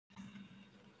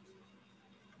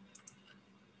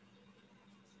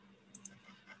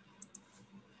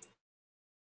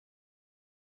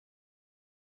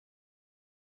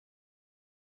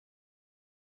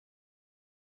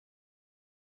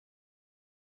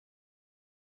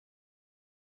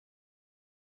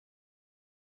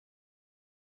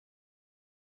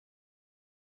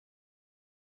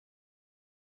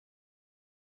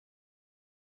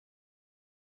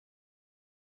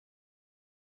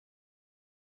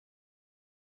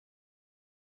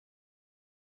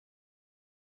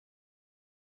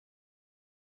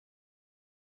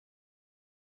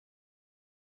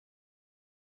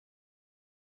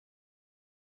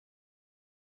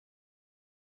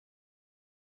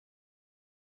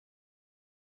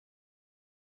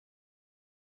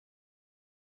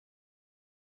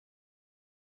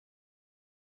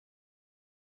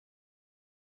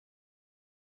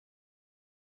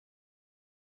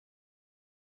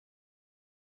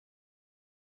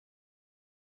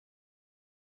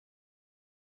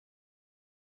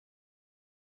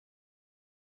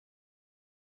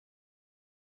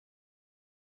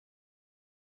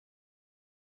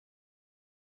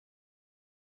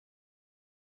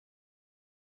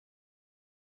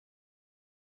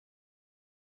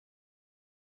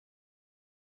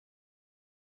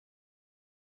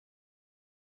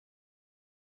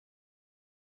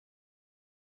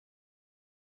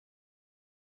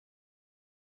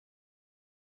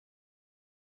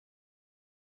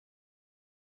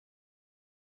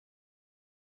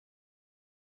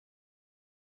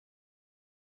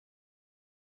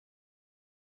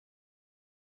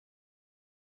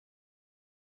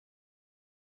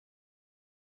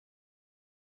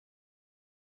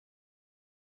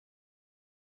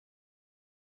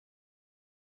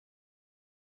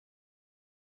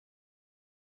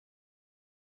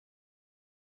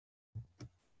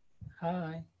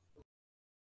Hi.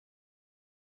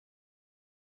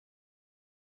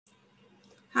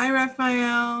 Hi,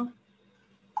 Raphael.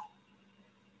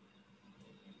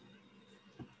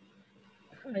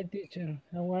 Hi, teacher.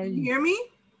 How are Can you you? hear me?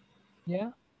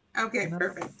 Yeah. Okay, No,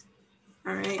 perfect.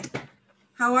 All right.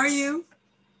 How are you?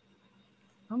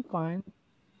 I'm fine.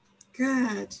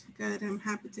 Good, good. I'm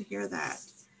happy to hear that.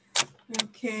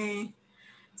 Okay.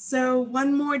 So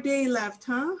one more day left,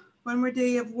 huh? One more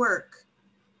day of work.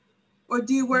 Or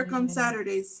do you work on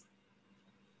Saturdays?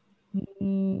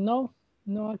 No,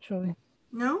 no, actually,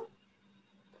 No?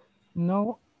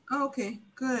 no. Oh, okay,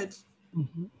 good.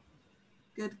 Mhm.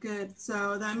 Good, good.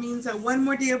 So that means that one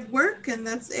more day of work and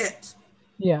that's it.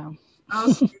 Yeah.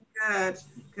 Okay, good,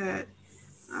 good.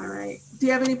 All right. Do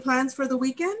you have any plans for the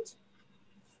weekend?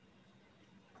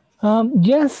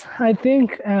 Yes, I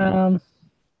think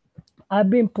I've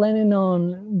been planning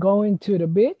on going to the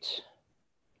beach,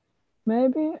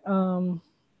 maybe,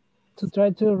 to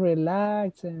try to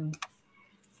relax and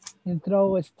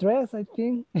throw stress, I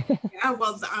think. Yeah,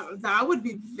 well, that would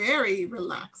be very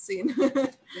relaxing.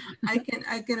 I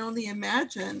can only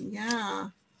imagine. Yeah,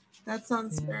 that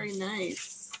sounds Yeah. very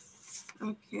nice.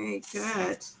 Okay,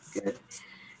 good, good.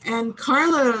 And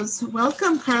Carlos,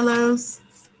 welcome, Carlos.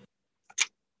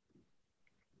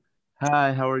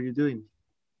 Hi, how are you doing?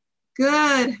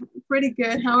 Good, pretty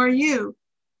good. How are you?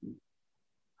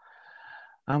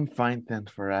 I'm fine,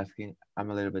 thanks for asking.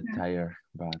 I'm a little bit tired,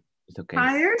 but it's okay.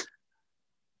 Tired?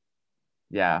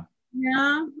 Yeah,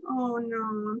 Yeah. Oh no,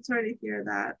 I'm sorry to hear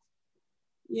that.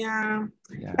 Yeah.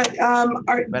 yeah. But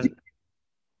Well,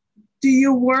 do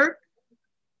you work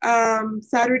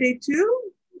Saturday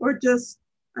too, or just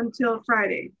until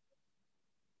Friday?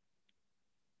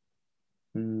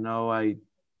 no, I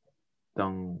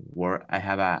don't work. I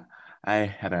have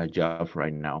a job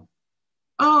right now.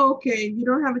 Oh, okay. You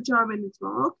don't have a job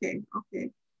anymore. Okay, okay.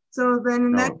 So then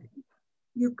in that No,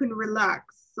 you can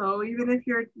relax. So even if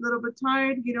you're a little bit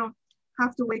tired, you don't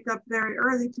have to wake up very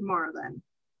early tomorrow then.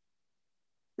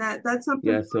 That's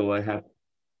something. yeah, so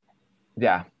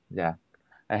yeah.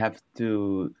 I have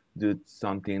to do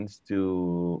some things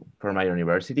for my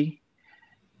university,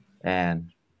 and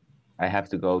I have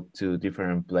to go to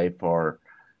different place for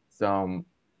some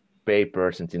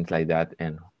papers and things like that.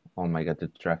 And oh my God, the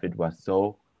traffic was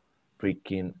so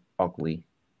freaking ugly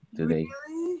today.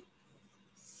 Really?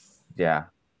 Yeah,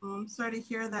 Oh, I'm sorry to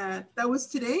hear that. That was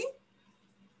today?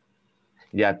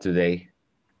 yeah, today.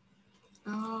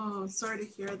 Oh, sorry to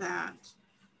hear that.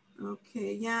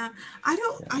 Okay, yeah.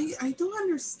 Yeah. I don't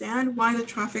understand why the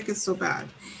traffic is so bad.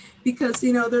 Because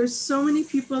there's so many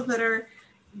people that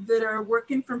are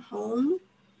working from home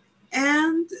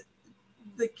and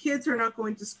the kids are not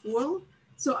going to school.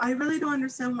 So I really don't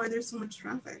understand why there's so much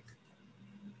traffic.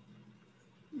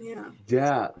 Yeah.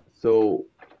 Yeah, so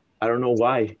I don't know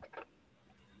why,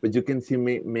 but you can see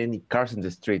many cars in the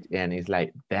street, and it's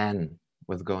like, damn,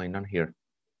 what's going on here?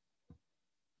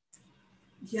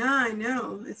 Yeah, I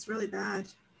know. It's really bad.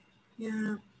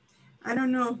 Yeah. I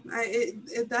don't know.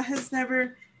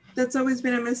 That's always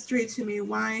been a mystery to me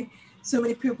why so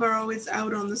many people are always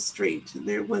out on the street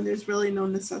there when there's really no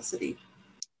necessity.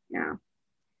 Yeah.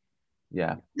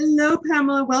 Yeah. Hello,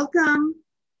 Pamela. Welcome.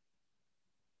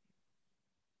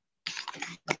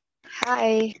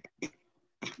 Hi,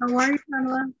 How are you,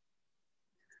 Pamela?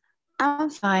 I'm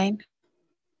fine.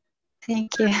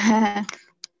 Thank you.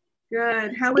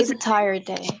 Good. It's a tired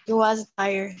day. It was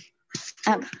tired.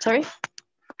 Sorry?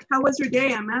 How was your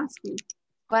day? I'm asking.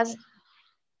 Was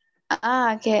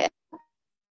okay.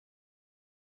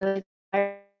 Really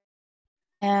tired.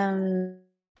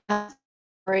 Have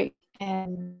break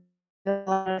and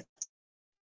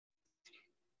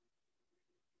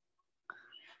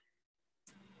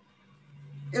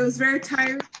It was very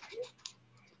tired.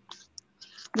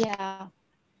 yeah.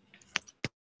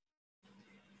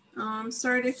 I'm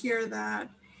sorry to hear that.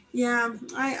 Yeah,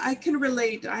 I can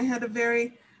relate. I had a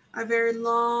very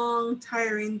long,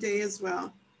 tiring day as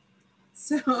well.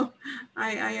 So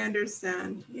I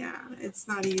understand. Yeah, it's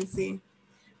not easy.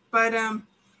 But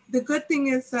the good thing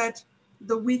is that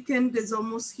the weekend is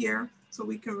almost here, so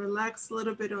we can relax a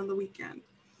little bit on the weekend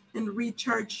and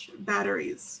recharge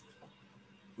batteries.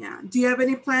 Yeah. Do you have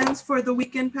any plans for the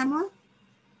weekend, Pamela?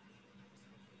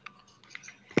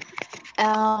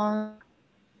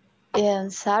 In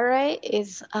Saturday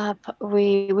is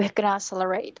we're gonna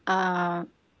celebrate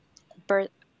birth.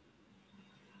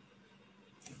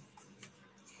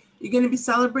 You're going to be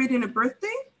celebrating a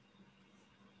birthday?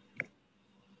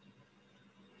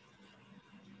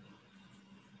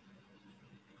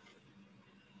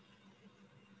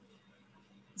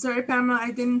 Sorry, Pamela,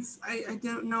 I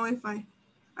don't know if I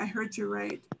I heard you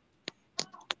right.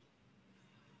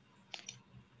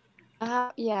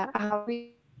 Yeah,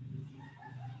 we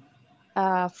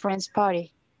friends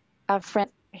party. A friend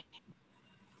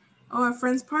Oh, a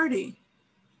friend's party.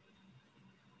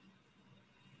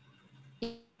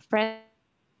 friend.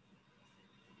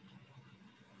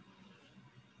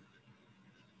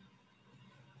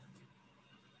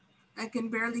 I can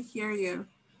barely hear you.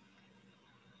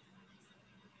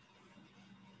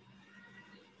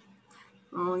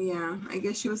 Oh yeah, I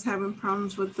guess she was having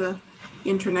problems with the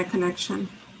internet connection.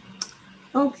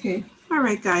 Okay, all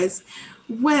right, guys.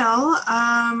 Well,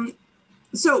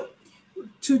 so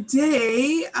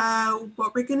today,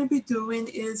 what we're going to be doing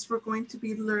is we're going to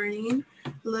be learning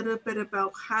a little bit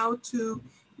about how to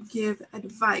give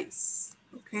advice.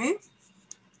 Okay.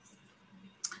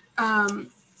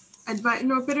 Advice,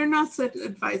 no, better not say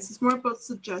advice. It's more about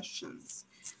suggestions.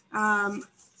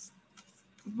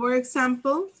 For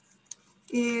example,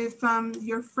 if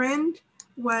your friend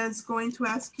was going to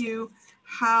ask you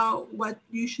what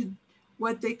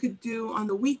they could do on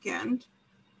the weekend,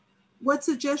 what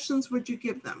suggestions would you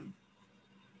give them?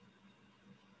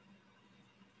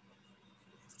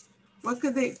 What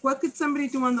could somebody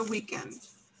do on the weekend?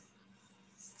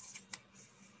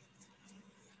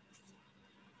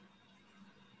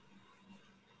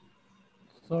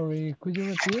 Sorry, could you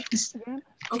repeat again?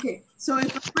 Okay, so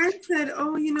if a friend said,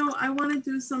 oh, I want to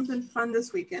do something fun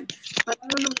this weekend, but I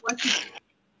don't know what to do,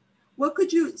 what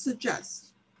could you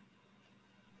suggest?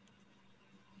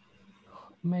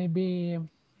 Maybe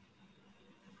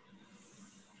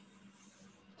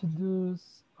to do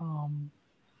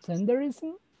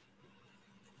senderism?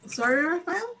 Sorry,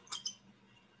 Rafael?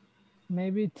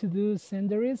 Maybe to do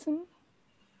senderism?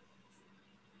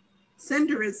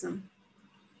 Senderism.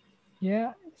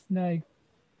 Yeah, it's like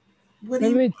What do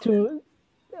you maybe to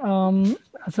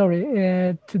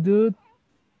to do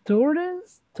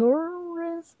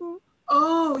tourism?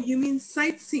 Oh, you mean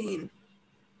sightseeing.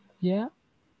 Yeah.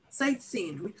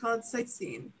 Sightseeing. We call it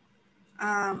sightseeing.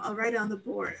 I'll write it on the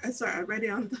board. Sorry, I'll write it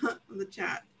on the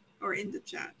chat or in the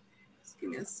chat. Just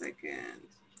give me a second.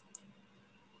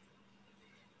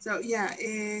 So yeah,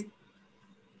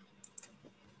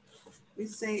 we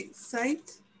say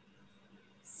sightseeing.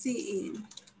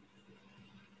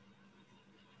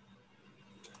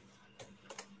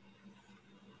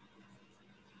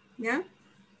 Yeah.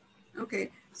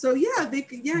 Okay. So yeah,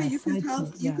 you can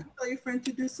tell your friend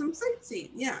to do some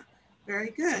sightseeing. Yeah. Very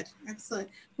good.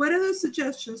 Excellent. What other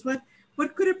suggestions? What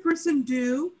could a person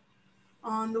do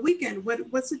on the weekend?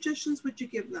 What suggestions would you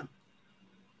give them?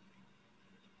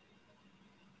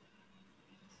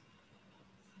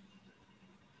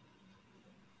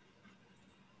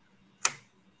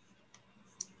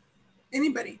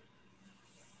 Anybody?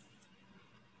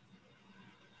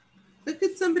 Look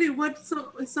at somebody,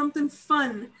 something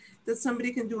fun that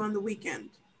somebody can do on the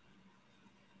weekend.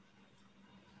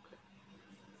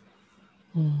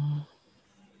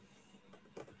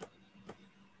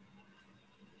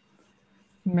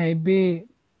 Maybe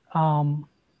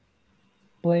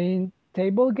playing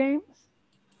table games.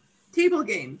 Table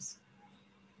games.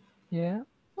 Yeah.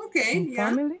 Okay. Yeah.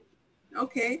 Family.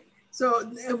 Okay. So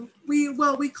we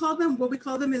call them, what we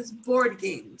call them is board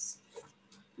games.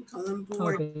 We call them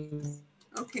board games.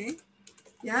 Okay.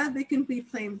 Yeah, they can be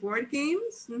playing board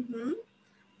games. Mm-hmm.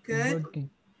 Good. Board game.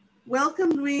 Welcome,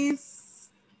 Luis.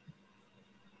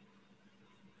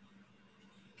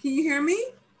 Can you hear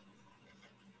me?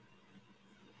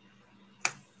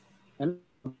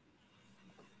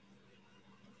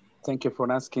 Thank you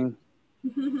for asking.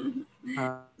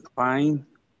 Fine.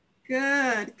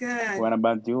 Good, good. What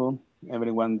about you?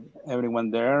 Everyone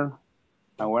there?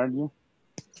 How are you?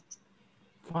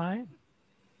 Fine.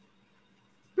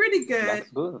 Pretty good.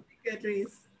 That's good. Pretty good,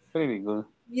 Luis. Pretty good.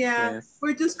 Yeah, yes.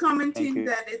 We're just commenting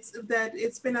that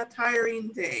it's been a tiring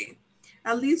day,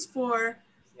 at least for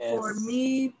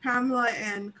me, Pamela,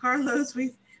 and Carlos.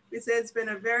 We said it's been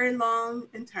a very long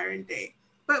and tiring day,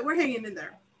 but we're hanging in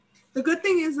there. The good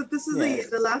thing is that this is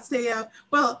the last day of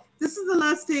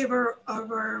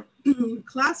our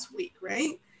class week,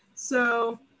 right?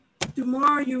 So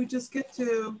tomorrow you just get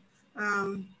to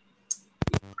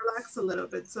relax a little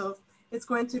bit. So it's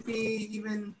going to be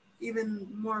even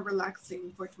more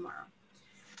relaxing for tomorrow.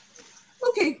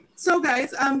 Okay, so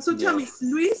guys, tell me,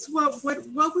 Luis,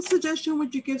 what suggestion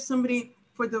would you give somebody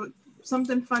for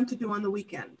something fun to do on the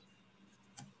weekend?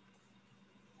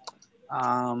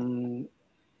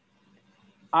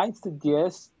 I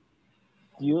suggest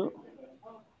you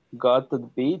go to the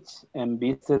beach and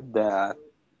visit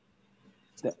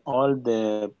all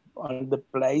the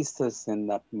places in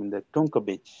the Tunco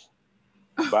Beach,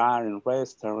 bar and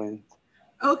restaurant.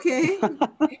 Okay.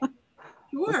 It's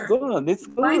Sure. good. It's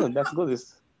Why good. That's not? good.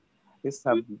 It's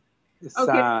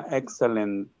Okay.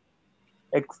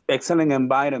 excellent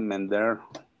environment there.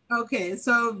 Okay.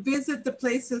 So visit the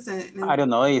places I don't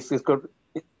know. It's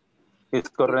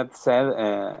correct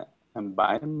said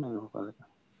environment.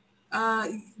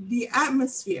 the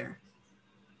atmosphere.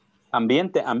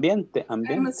 Ambiente.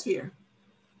 Atmosphere.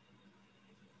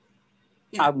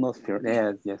 Yeah.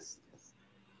 Atmosphere. Yes.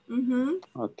 Mm-hmm.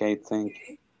 Okay, thank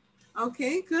you.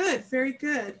 Okay, good. Very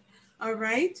good. All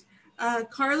right.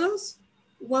 Carlos,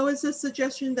 what was the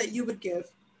suggestion that you would give?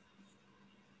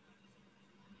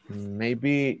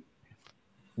 Maybe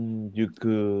you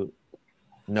could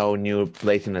know new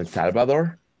place in El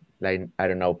Salvador, like, I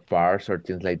don't know, parks or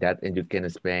things like that, and you can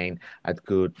spend a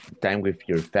good time with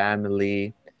your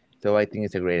family. So I think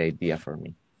it's a great idea for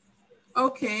me.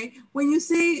 Okay. When you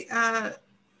say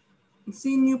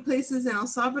see new places in El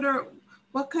Salvador,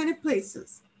 what kind of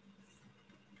places?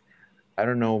 I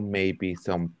don't know, maybe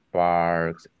some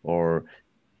parks or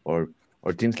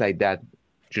things like that.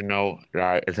 You know,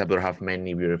 El Salvador have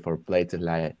many beautiful places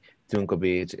like Tunco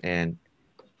Beach and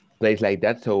place like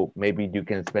that. So maybe you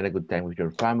can spend a good time with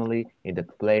your family in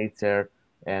that place there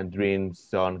and drink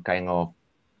some kind of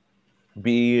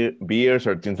beers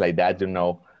or things like that. You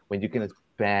know, when you can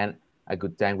spend a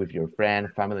good time with your friend,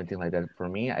 family, and things like that. For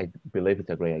me, I believe it's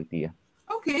a great idea.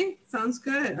 Okay, sounds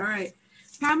good. All right.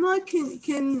 Pamela, can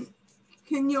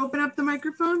you open up the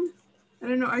microphone? I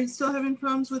don't know. Are you still having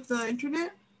problems with the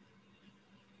internet?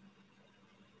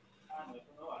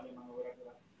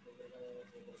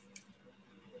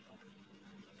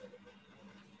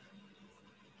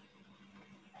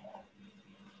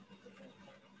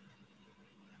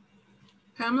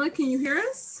 Pamela, can you hear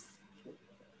us?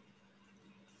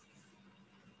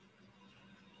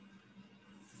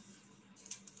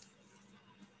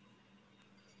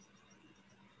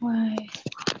 Why?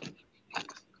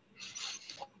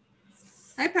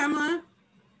 Hi, Pamela.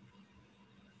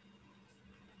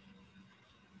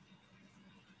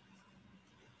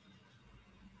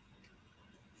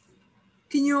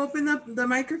 Can you open up the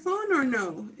microphone or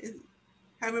no?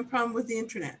 Having a problem with the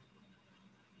internet?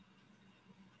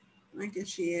 I guess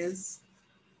she is.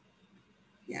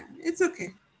 Yeah, it's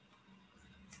okay.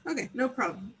 Okay, no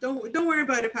problem. Don't worry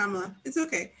about it, Pamela. It's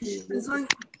okay. As long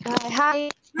Hi.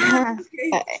 no, it's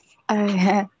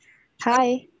okay.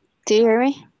 Hi. Do you hear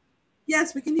me?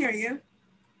 Yes, we can hear you.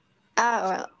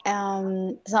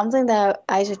 Something that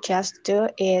I suggest do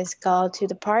is go to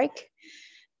the park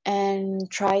and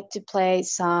try to play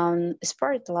some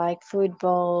sport like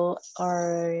football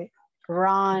or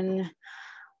run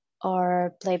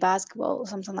or play basketball,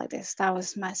 something like this. That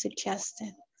was my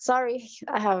suggestion. Sorry,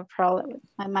 I have a problem with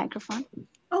my microphone.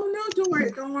 Oh no,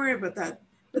 don't worry about that.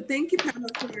 But thank you, Pamela,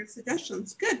 for your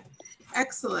suggestions. Good,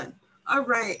 excellent. All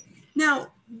right.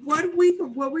 Now, what we're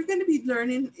going to be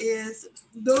learning is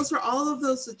those are all of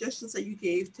those suggestions that you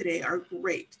gave today are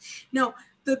great. Now,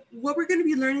 what we're going to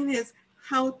be learning is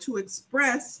how to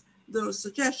express those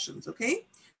suggestions. Okay.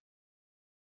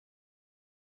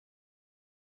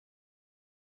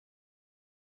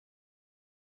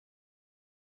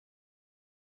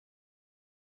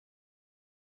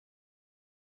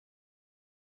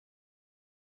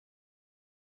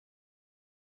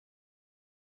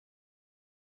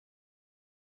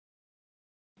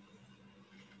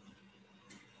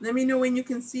 Let me know when you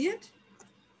can see it.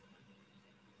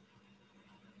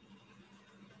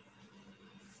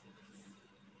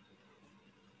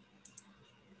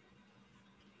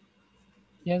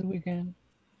 Yes, we can.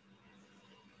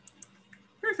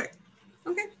 Perfect.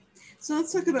 Okay. So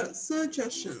let's talk about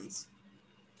suggestions.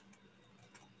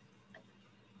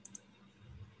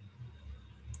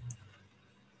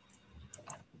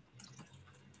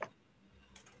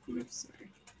 Oops,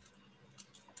 sorry.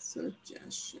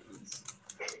 Suggestions.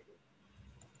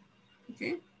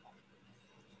 Okay.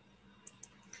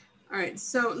 All right,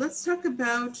 so let's talk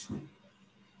about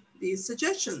these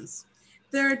suggestions.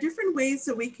 There are different ways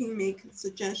that we can make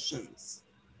suggestions.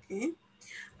 Okay.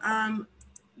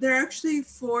 There are actually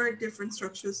 4 different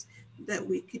structures that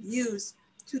we could use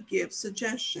to give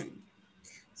suggestion.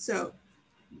 So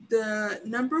the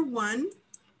number 1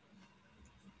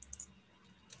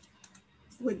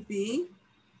 would be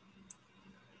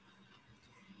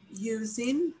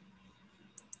using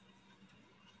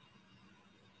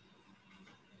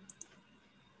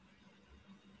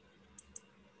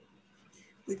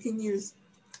we can use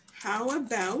how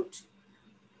about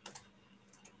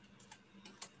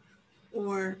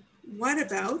or what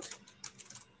about.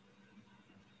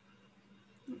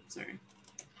 Oops, sorry.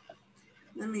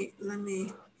 Let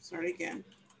me start again.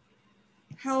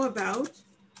 How about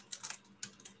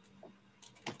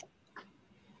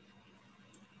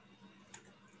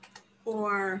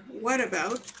or what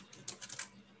about,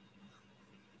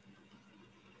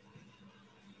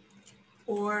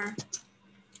 or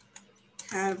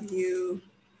have you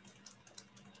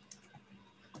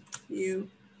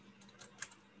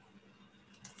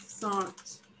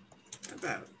thought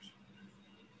about?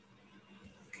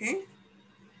 Okay,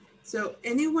 so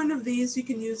any one of these, you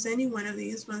can use any one of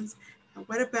these ones.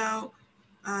 What about,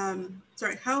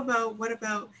 how about, what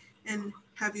about, and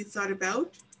have you thought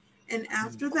about? And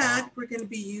after that, we're going to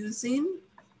be using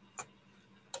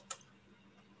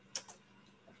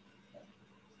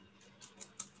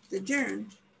the gerund.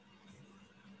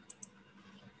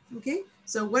 Okay,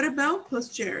 so what about plus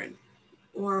gerund?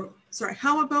 Or,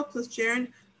 how about plus gerund?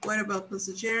 What about plus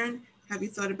a gerund? Have you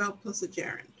thought about plus a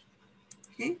gerund?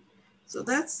 Okay, so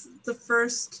that's the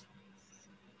first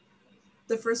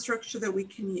structure that we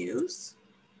can use.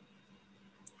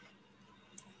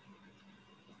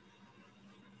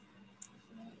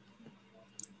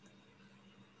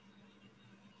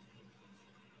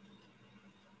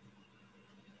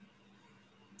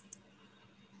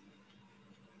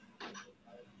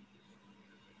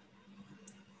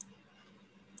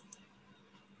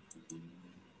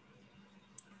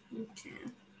 Okay,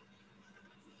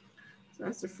 so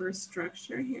that's the first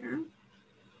structure here.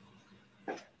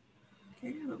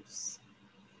 Okay, oops.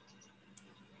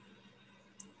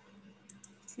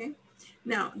 Okay,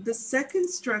 now the second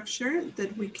structure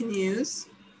that we can use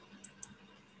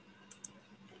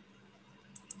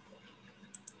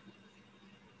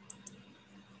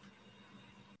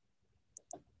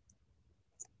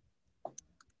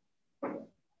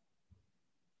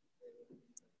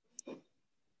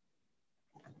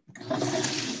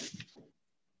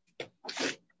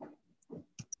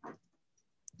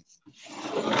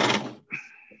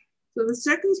So the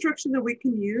second structure that we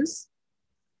can use,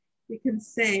 we can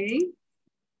say,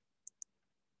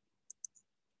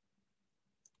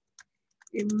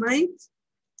 it might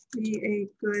be a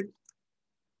good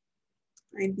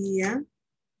idea,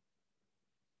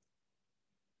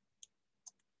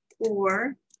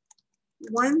 or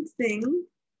one thing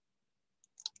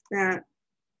that,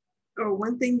 or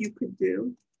one thing you could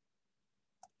do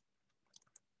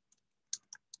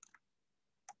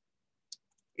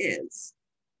is,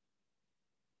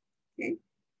 okay?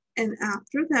 And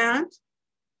after that,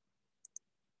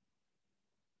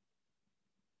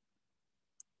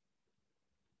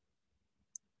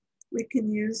 we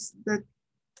can use the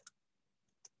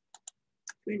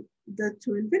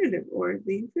to infinitive or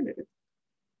the infinitive.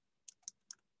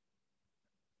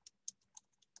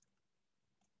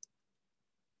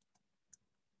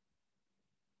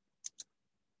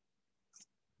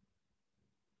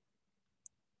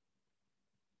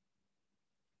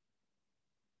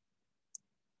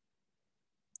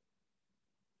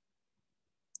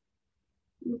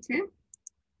 Okay,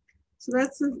 so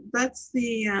that's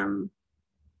the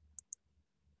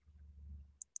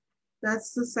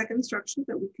second structure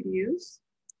that we can use.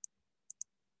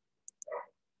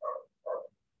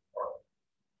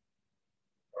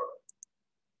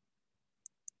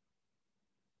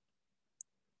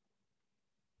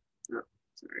 Oh,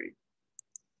 sorry.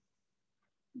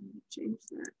 Let me change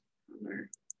that color.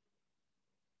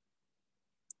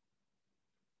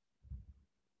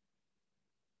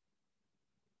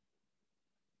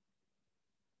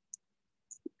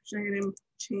 I'm going to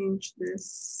change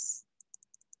this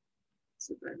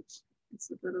so that it's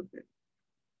a little bit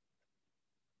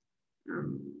let's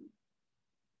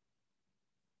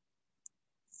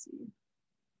see.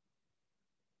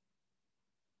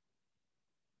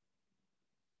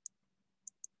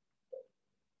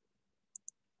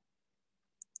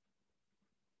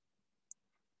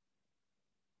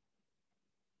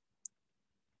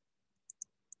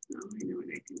 Oh, I know what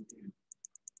I can do.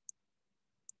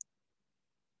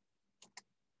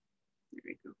 There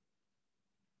we go.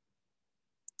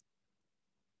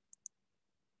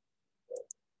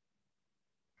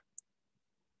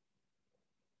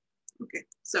 Okay,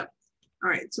 so, all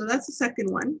right, so that's the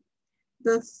second one.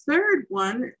 The third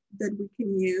one that we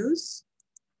can use,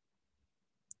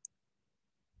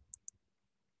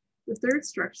 the third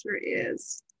structure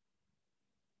is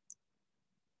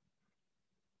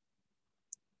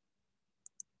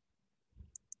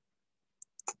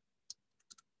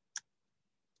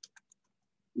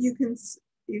you can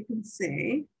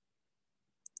say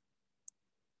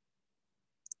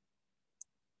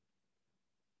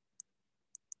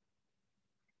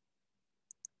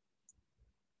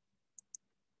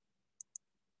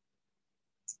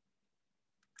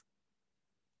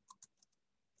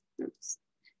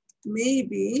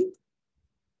maybe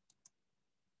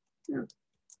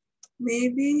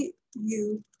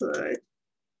you could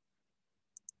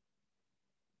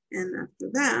And after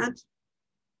that,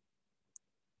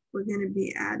 we're going to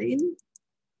be adding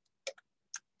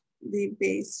the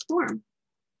base form.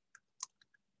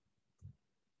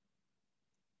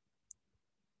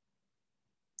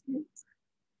 Okay.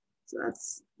 So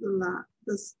that's the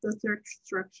third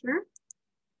structure.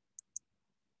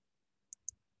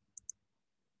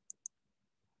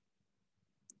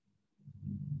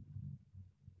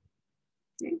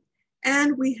 Okay.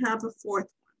 And we have a fourth one,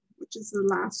 which is the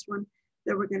last one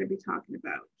that we're going to be talking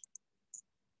about.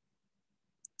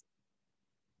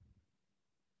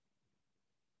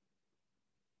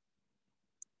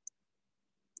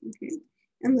 Okay.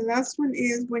 And the last one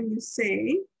is when you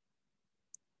say,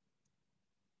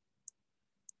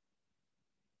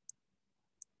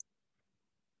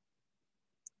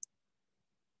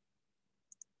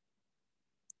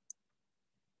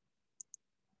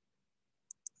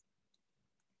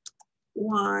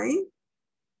 why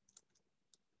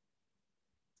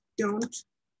don't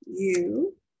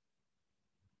you?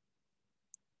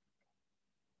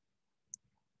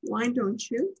 Why don't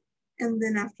you? And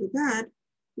then after that,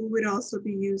 we would also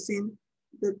be using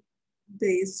the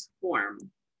base form.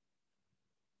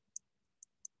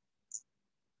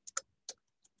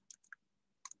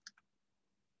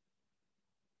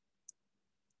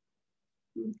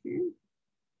 Okay.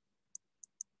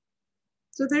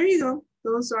 So there you go.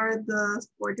 Those are the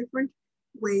 4 different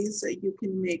ways that you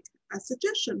can make a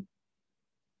suggestion.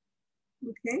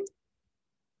 Okay.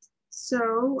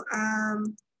 So,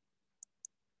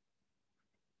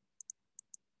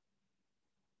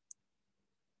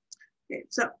 okay,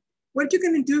 so what you're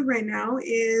going to do right now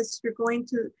is you're going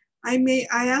to, I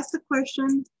asked a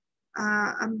question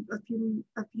a few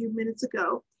minutes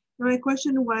ago. And my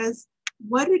question was,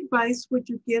 what advice would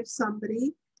you give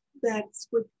somebody that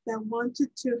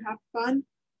wanted to have fun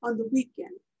on the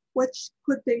weekend? What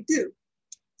could they do?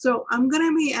 So I'm going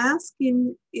to be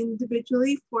asking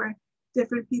individually for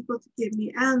different people to give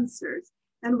me answers.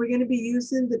 And we're going to be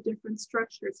using the different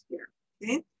structures here.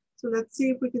 Okay. So let's see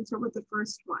if we can start with the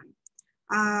first one.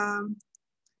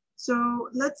 So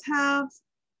let's have,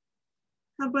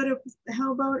 how about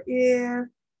if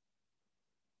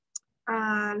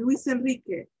Luis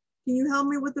Enrique, can you help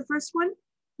me with the first one?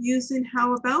 Using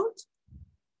how about?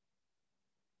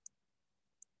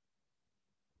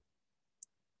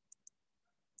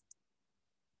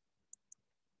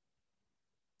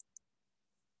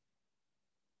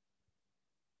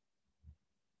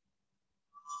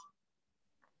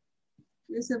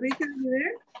 Luis Enrique, are you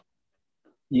there?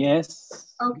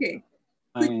 Yes. Okay.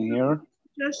 I'm here.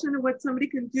 Suggestion of what somebody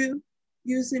can do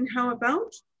using how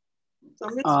about? So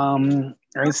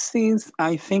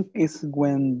I think it's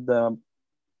when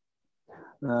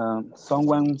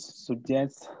someone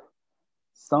suggests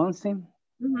something,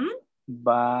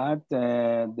 but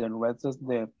the rest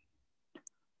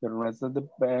of the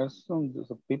person,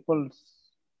 the people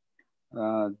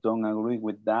don't agree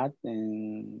with that,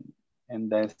 and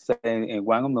they say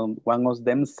one of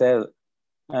them said,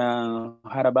 how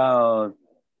about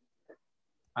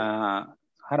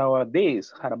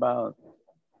this? How about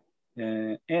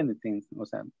anything?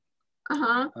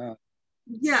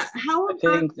 Yeah, how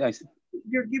about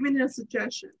you're giving a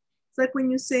suggestion? It's like when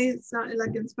you say,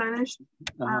 like in Spanish.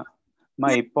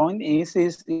 My point is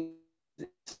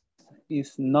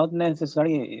not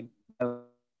necessary the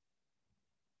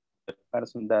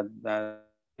person that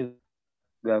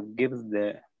gives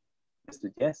the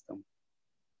suggestion.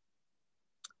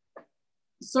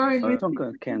 Sorry, I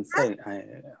can say I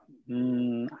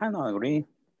don't agree.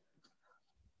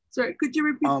 Sorry, could you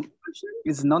repeat the question?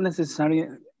 It's not necessary.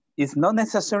 It's not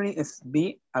necessary to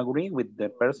be agree with the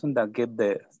person that gave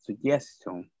the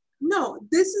suggestion. No,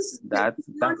 this is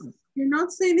you're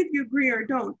not saying if you agree or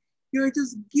don't. You're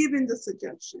just giving the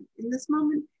suggestion. In this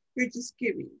moment, you're just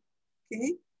giving.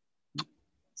 Okay.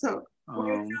 So,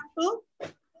 for example.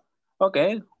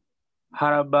 Okay.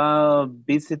 How about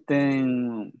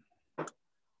visiting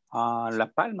La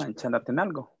Palma in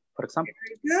Chalatenango, for example?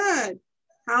 Very good.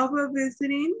 How about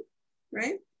visiting,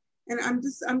 right? And I'm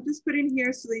just putting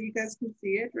here so that you guys can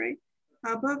see it, right?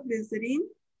 How about visiting?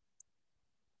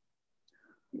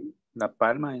 La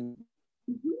Palma in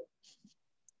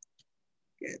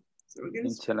Good. So we're gonna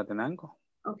in Chalatenango.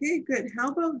 Okay, good. How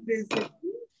about visiting?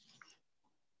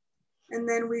 And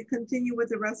then we continue with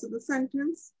the rest of the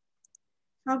sentence.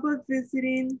 How about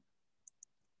visiting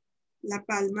La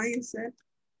Palma, you said?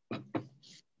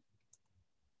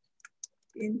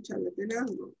 In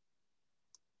Chalatenango.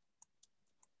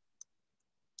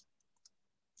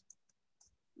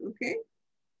 Okay.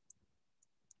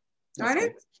 Got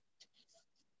it?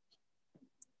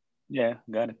 Yeah,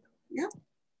 got it. Yeah.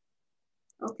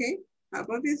 Okay. How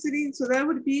about visiting? So that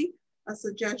would be a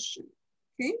suggestion,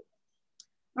 okay?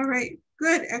 All right,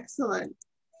 good, excellent.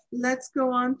 Let's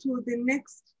go on to the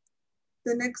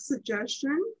next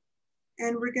suggestion.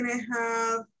 And we're gonna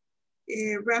have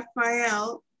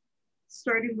Rafael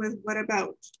starting with what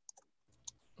about?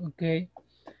 Okay.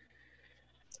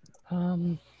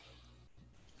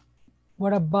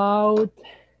 What about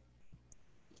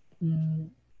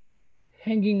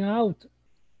hanging out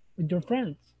with your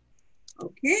friends?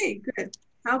 Okay, good.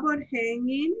 How about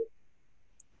hanging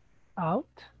Out?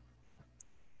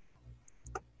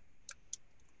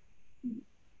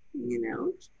 hanging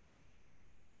out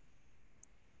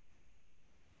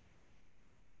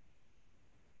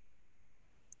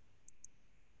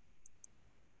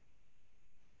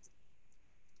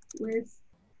with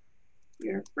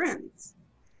your friends?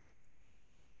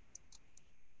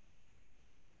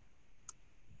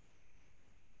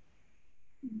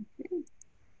 Okay.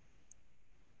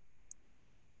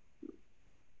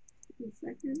 Give me a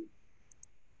second.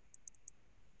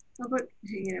 How about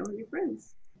hanging out with your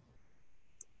friends?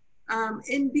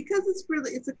 And because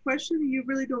it's a question, you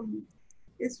really don't,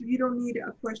 you don't need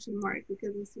a question mark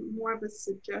because it's more of a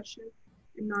suggestion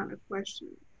and not a question.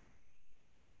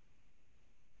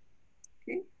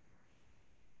 Okay.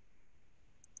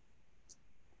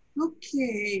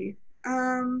 Okay.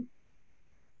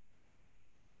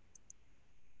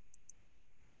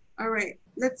 All right.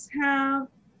 Let's have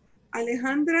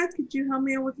Alejandra. Could you help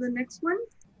me out with the next one?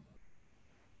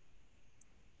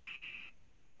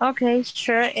 Okay,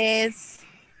 sure is.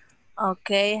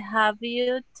 Okay, have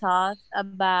you thought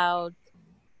about,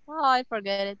 oh, I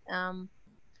forget it.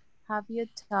 Have you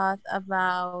thought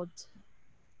about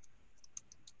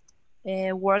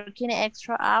working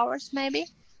extra hours maybe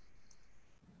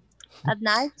at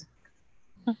night?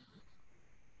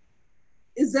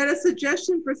 Is that a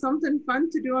suggestion for something fun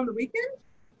to do on the weekend?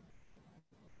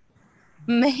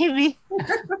 Maybe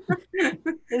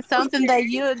it's something Okay. that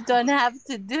you don't have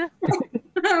to do.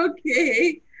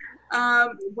 Okay.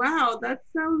 Wow, that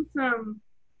sounds,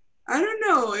 I don't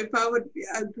know if I would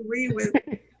agree with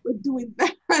doing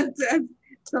that as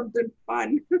something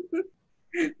fun.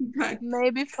 But,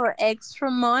 Maybe for extra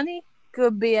money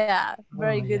could be a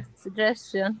very good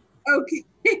suggestion. okay.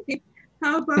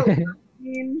 How about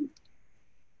working?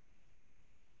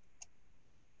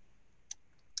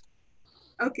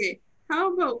 Okay.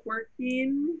 How about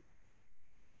working?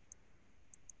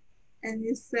 And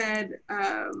you said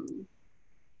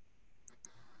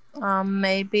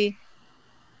Maybe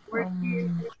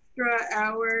working extra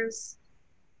hours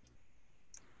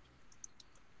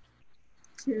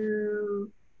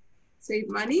to save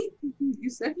money, you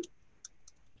said?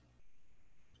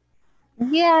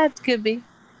 yeah, it could be.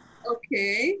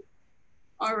 Okay.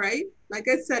 All right. Like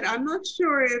I said, I'm not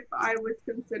sure if I would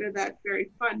consider that very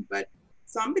fun, but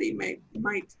somebody might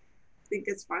think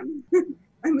it's fun.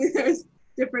 I mean, there's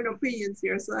different opinions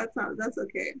here, so that's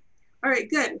okay. All right,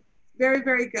 good. Very,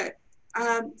 very good.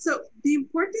 So the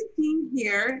important thing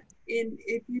here,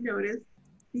 if you notice,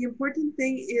 the important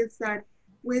thing is that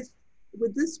with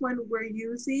this one, we're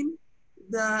using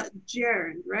the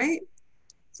gerund, right?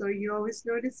 So you always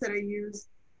notice that I use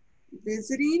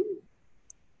visiting.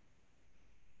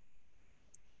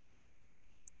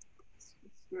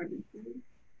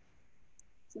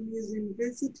 So I'm using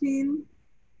visiting.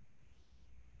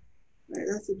 Right,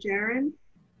 that's a gerund.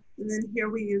 And then here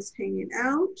we use hanging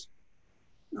out.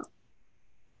 Oh.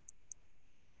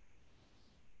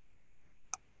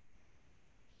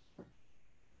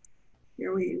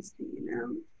 Here we use hanging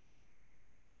out.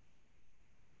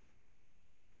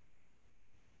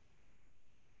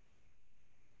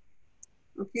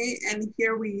 Okay, and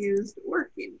here we used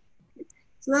working. Okay.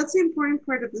 So that's the important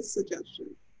part of this suggestion,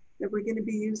 that we're going to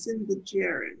be using the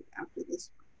gerund after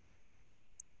this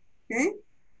one. Okay.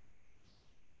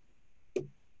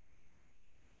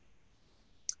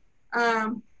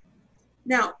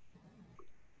 Now,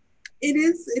 it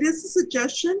is a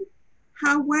suggestion.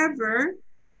 However,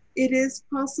 it is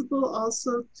possible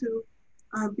also to,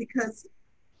 because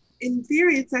in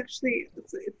theory, it's actually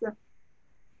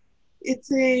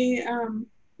it's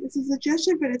a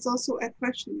suggestion, but it's also a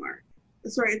question mark.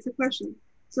 Sorry, it's a question.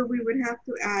 So we would have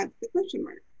to add the question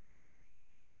mark.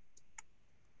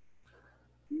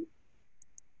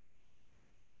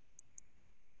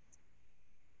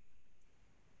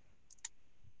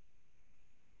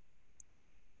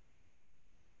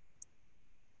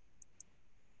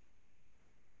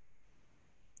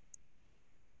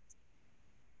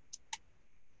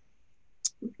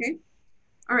 Okay.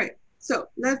 All right. So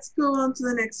let's go on to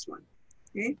the next one.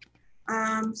 Okay.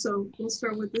 So we'll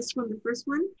start with this one, the first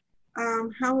one.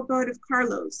 How about if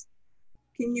Carlos?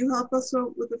 Can you help us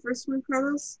with the first one,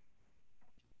 Carlos?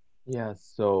 Yeah,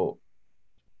 so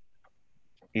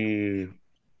maybe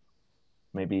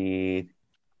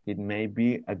it may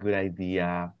be a good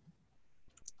idea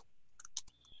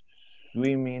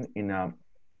swimming in a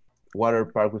water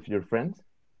park with your friends.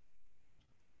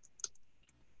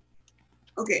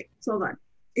 Okay, so hold on.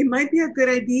 It might be a good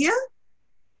idea.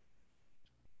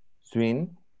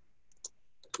 Swim.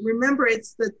 Remember,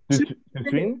 it's the To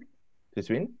swim? To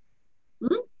swim?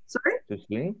 Sorry? To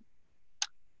swim?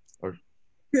 Or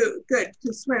Good,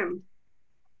 to swim.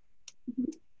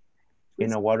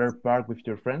 in a water park with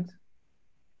your friends?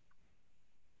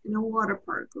 In a water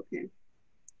park, okay.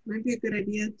 Might be a good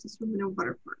idea to swim in a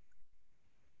water park.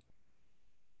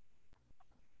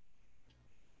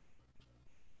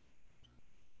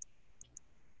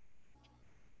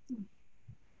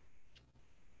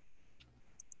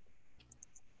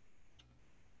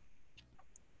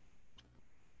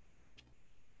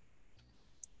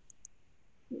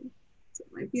 So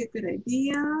it might be a good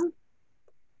idea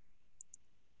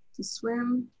to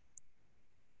swim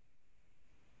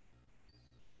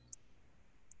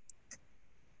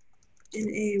in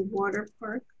a water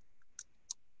park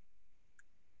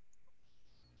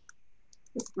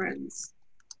with friends.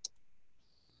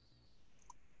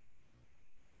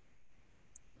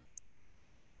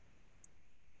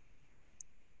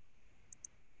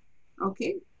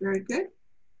 Okay, very good.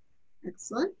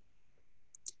 Excellent.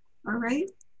 All right.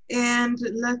 And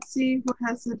let's see who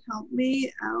hasn't helped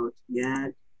me out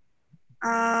yet.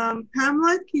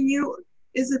 Pamela,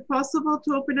 is it possible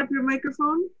to open up your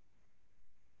microphone?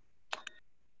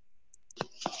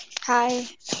 Hi.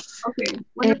 Okay,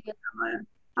 wonderful, Pamela.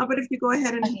 How about if you go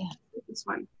ahead and do this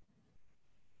one?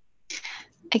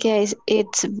 Okay,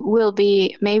 it will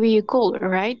be maybe you could,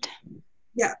 right?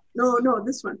 Yeah, no,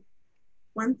 this one.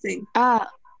 One thing. I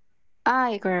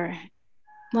agree.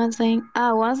 One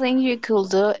thing you could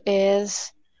do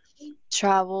is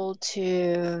travel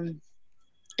to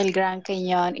El Gran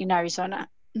Cañón in Arizona.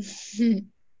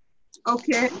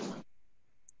 Okay.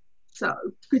 So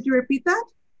could you repeat that?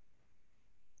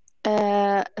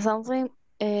 Something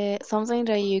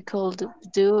that you could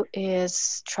do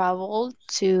is travel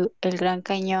to El Gran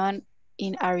Cañón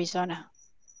in Arizona.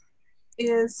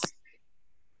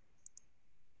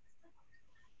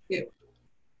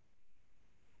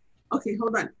 Okay,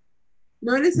 hold on.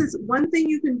 Notice it's one thing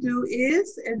you can do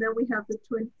is, and then we have the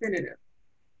to infinitive.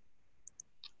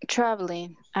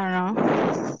 Traveling, I don't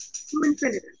know. To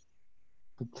infinitive.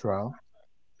 To travel.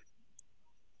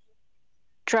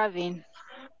 Driving.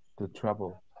 To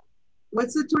travel.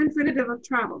 What's the to infinitive of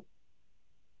travel?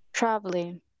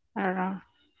 Traveling, I don't know.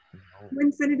 To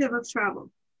infinitive of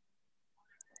travel.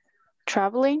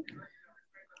 Traveling?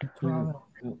 To travel.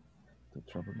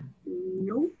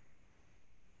 No.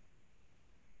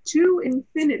 To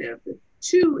infinitive.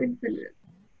 To infinitive.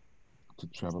 To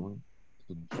traveling.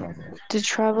 To travel. To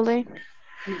traveling?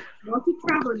 Not to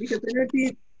travel, because then it'd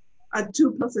be a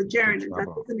to plus a gerund, and that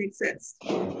doesn't exist.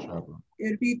 To travel.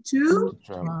 It'd be to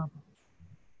travel.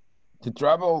 To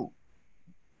travel.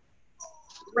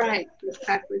 Right,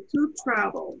 exactly. To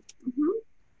travel.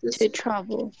 To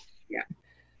travel. Yeah.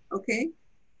 Okay.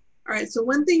 All right. So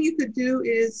one thing you could do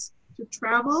is to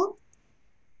travel.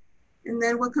 And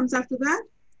then what comes after that?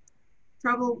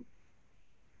 Travel.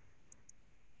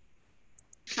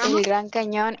 El Gran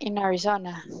Cañón in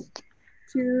Arizona.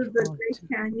 To the Great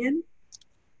Canyon.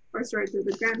 Or sorry, to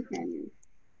the Grand Canyon.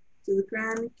 To the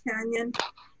Grand Canyon.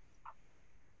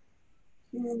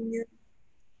 Canyon.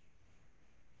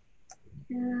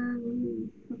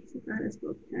 What's that? It's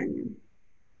called canyon.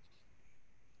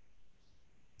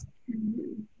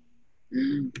 Canyon.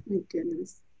 My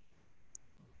goodness.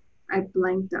 I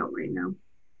blanked out right now.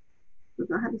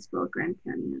 Forgot how to spell Grand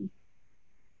Canyon.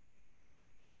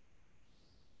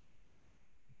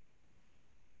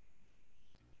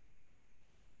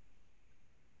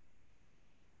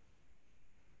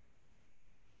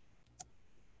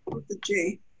 With a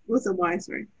J, with a Y,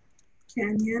 sorry.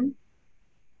 Canyon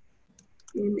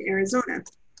in Arizona.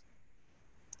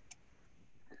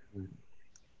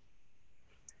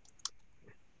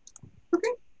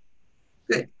 Okay,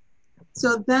 good.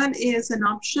 So that is an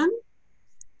option.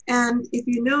 And if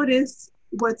you notice,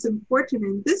 what's important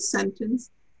in this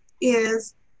sentence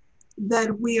is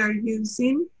that we are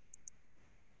using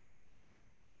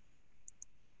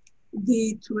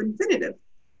the to infinitive.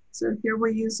 So here we're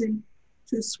using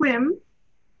to swim,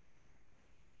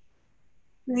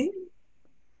 right?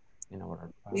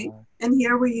 Okay. And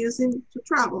here we're using to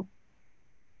travel.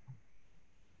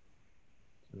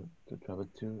 To travel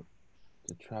to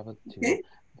okay.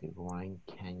 the Grand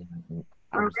Canyon in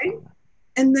Arizona. All right.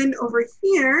 And then over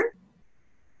here,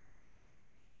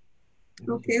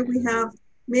 okay, we have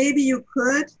maybe you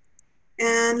could,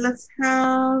 and let's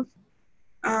have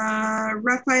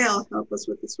Rafael help us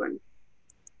with this one.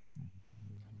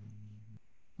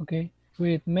 Okay,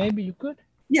 with maybe you could.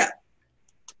 Yeah.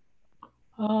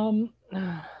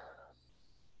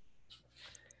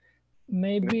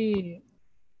 Maybe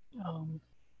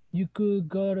you could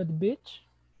go to the beach.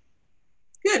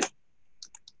 Good.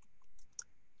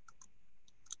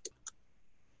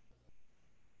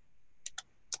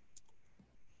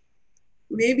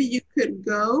 Maybe you could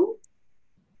go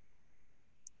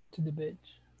to the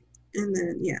beach. And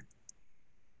then, yeah.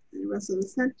 And the rest of the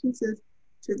sentence is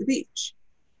to the beach.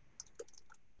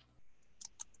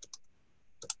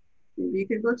 Maybe you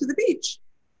could go to the beach.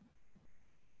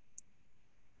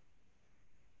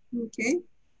 Okay.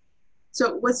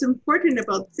 So what's important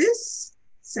about this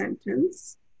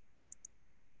sentence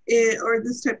or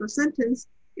this type of sentence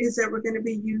is that we're going to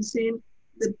be using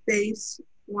the base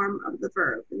form of the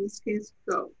verb, in this case,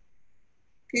 go.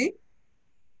 Okay.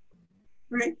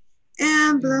 All right.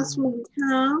 And the last one we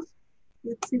have,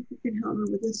 let's see if you can help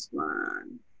me with this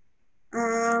one.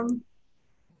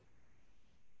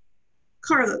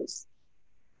 Carlos.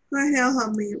 Go ahead,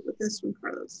 help me with this one,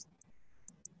 Carlos.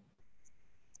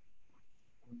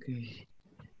 Okay.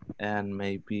 And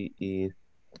maybe it's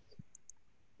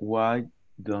why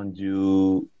don't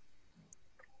you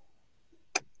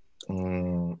I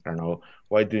don't know,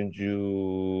 why don't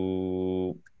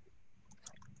you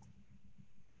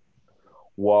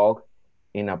walk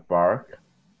in a park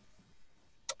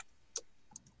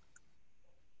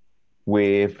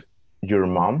with your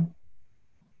mom?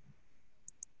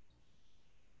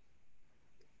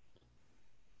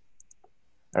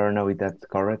 I don't know if that's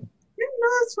correct. Yeah, no,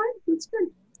 that's fine. That's good.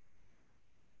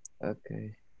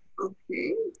 Okay.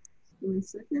 Okay. Give me a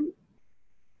second.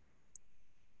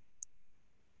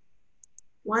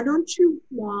 Why don't you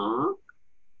walk?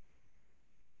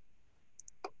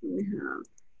 We have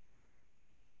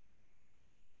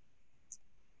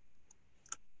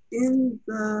in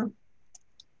the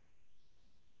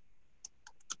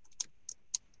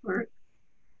park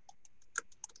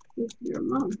with your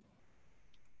mom.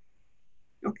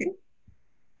 Okay.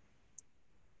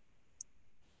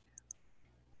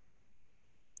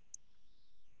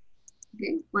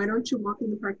 Okay. Why don't you walk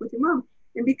in the park with your mom?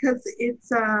 And because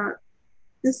it's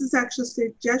this is actually a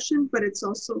suggestion, but it's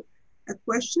also a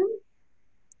question.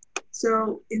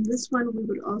 So in this one, we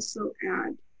would also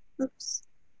add, oops.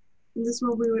 In this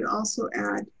one, we would also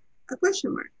add a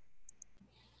question mark.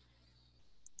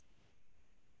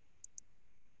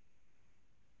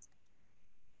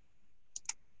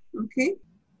 Okay.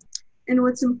 And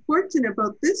what's important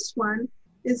about this one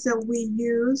is that we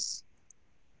use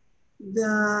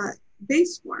the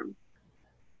base form.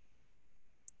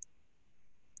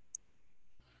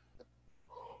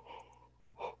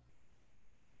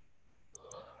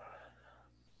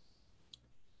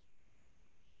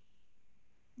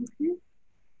 Okay.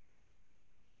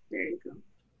 There you go.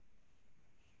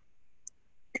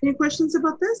 Any questions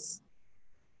about this?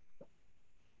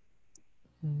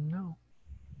 No.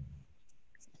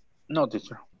 No,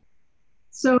 teacher.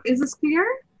 So is this clear?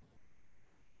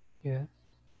 Yeah.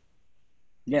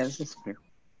 Yes, it's clear.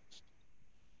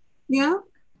 Yeah?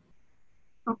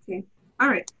 Okay. All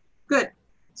right. Good.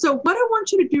 So what I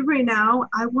want you to do right now,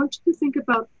 I want you to think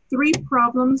about 3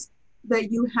 problems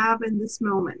that you have in this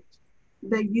moment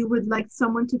that you would like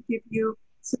someone to give you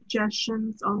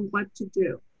suggestions on what to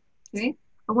do. Okay?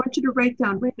 I want you to write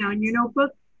down right now in your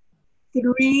notebook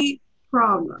 3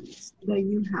 problems that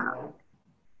you have.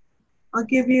 I'll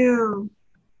give you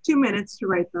 2 minutes to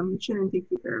write them. It shouldn't take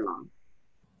you very long.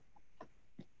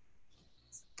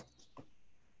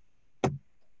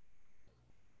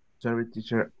 Sorry,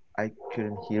 teacher, I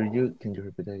couldn't hear you. Can you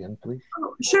repeat again, please?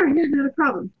 Oh, sure, yeah, not a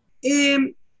problem.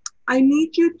 I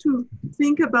need you to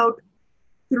think about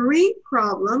 3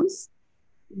 problems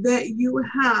that you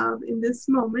have in this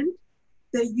moment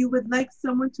that you would like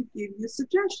someone to give you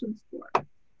suggestions for.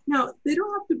 Now, they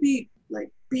don't have to be like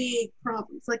big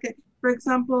problems. Like, for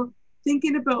example,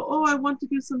 thinking about, oh, I want to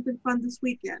do something fun this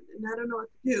weekend and I don't know what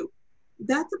to do.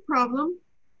 That's a problem,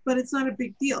 but it's not a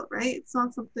big deal, right? It's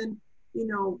not something, you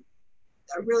know,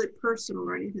 really personal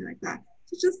or anything like that.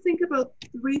 So just think about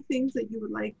 3 things that you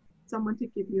would like someone to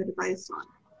give you advice on.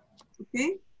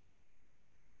 Okay?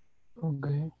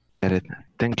 Okay. Get it.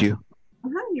 Thank you.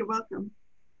 You're welcome.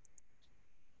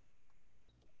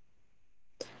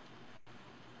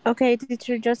 Okay,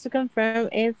 teacher, just to confirm,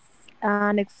 it's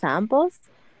an examples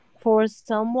for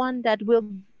someone that will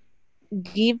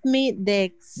give me the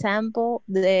example,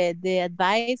 the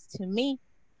advice to me.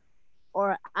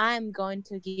 or I'm going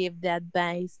to give the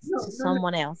advice No, to no, no,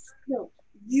 someone else? no.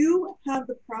 You have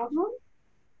the problem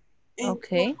and you're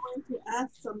Okay. going to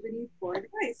ask somebody for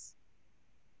advice.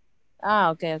 Ah,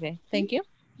 okay, okay. Thank you.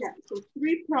 Yeah, so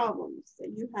 3 problems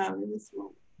that you have in this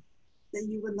moment that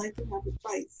you would like to have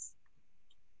advice.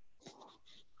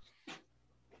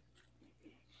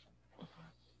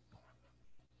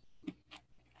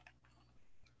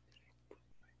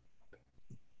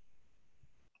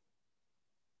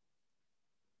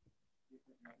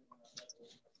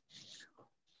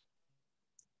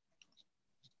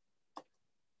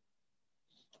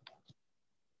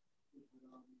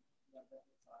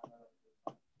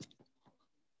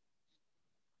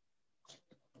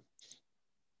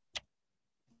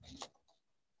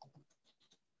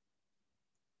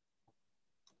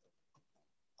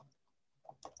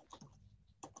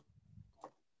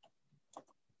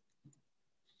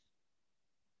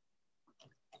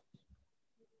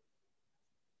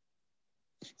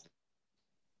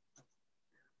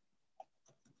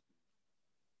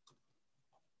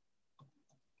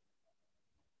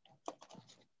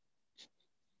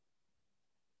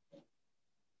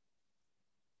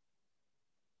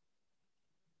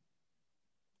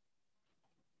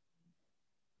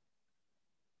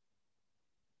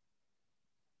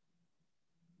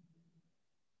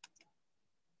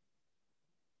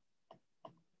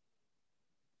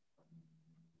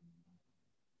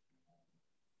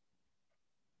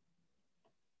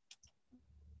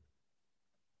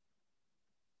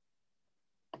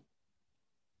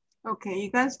 Okay, you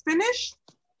guys finished?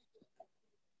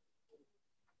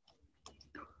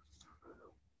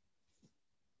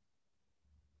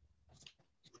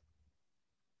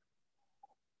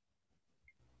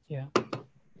 Yeah.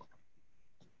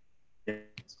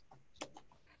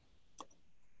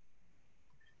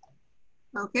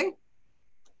 Okay,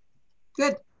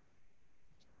 good.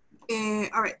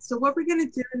 All right, so what we're gonna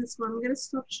do in this one, I'm gonna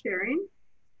stop sharing,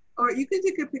 or you can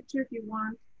take a picture if you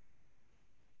want.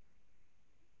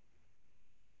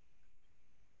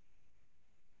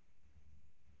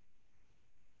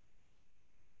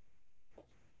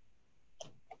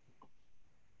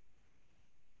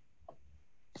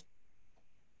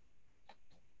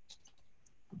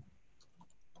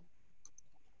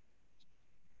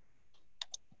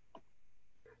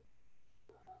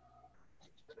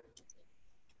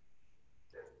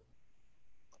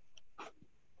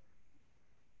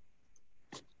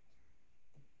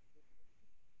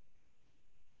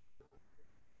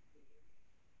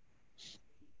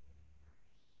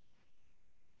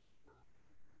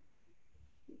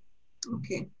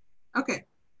 Okay, okay.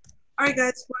 All right,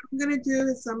 guys, what I'm gonna do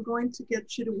is I'm going to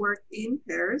get you to work in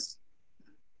pairs.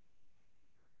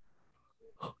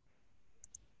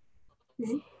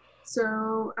 Okay,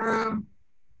 so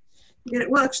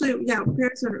well, actually, yeah,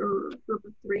 pairs are a group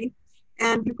of 3,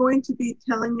 and you're going to be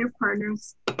telling your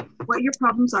partners what your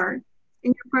problems are, and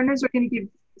your partners are going to give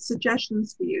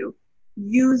suggestions to you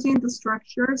using the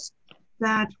structures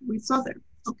that we saw there.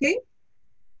 Okay,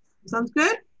 sounds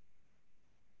good?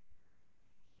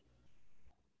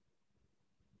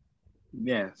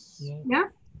 Yes. Yeah. Yeah.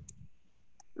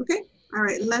 Okay. All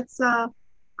right. Let's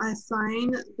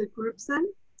assign the groups then.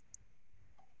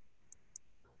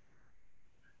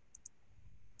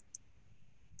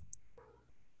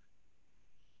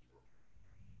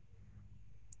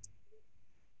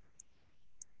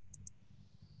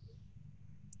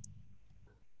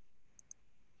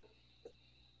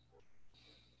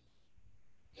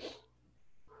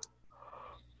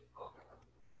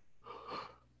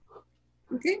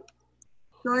 Okay.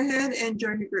 Go ahead and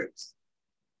join your groups.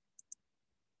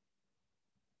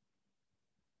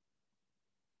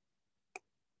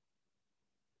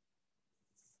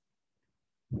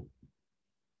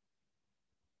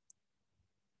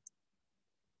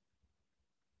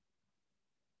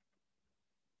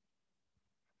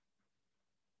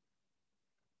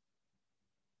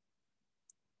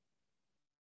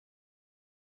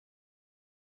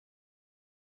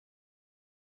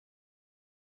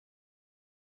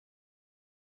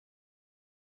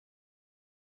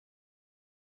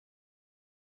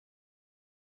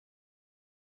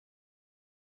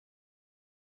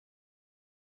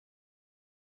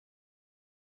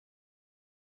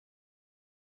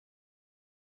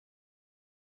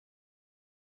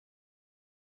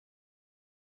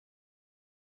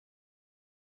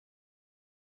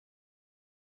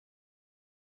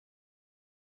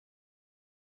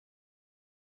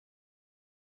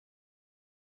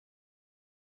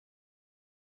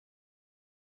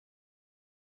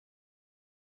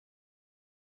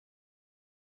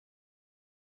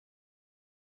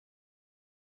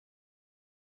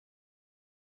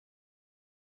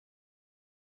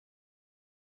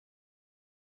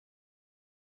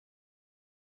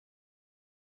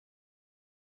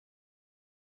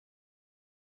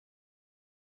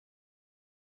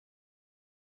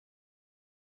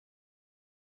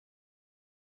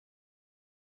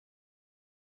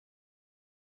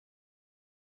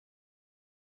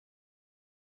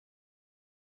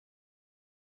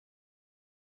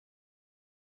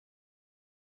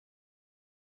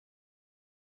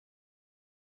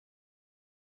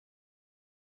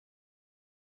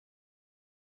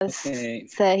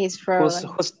 said his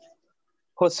problem.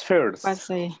 Who's first? Was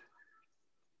saying.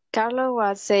 Carlos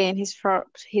was saying his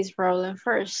problem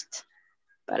first,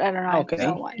 but I don't know if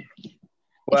someone.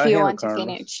 If you want to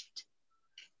finish.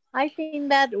 I think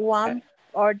that one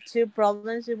or two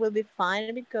problems it will be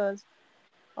fine because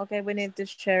okay, we need to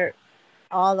share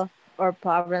all of our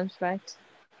problems, right?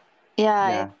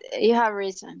 Yeah. You have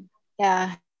reason.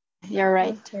 Yeah, you're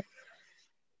right. Okay.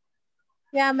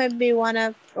 Yeah, maybe one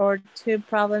of or two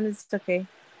problems is okay.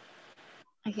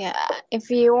 Okay, if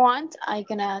you want, I'm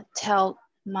gonna tell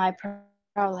my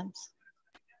problems.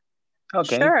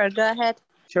 Okay. Sure, go ahead.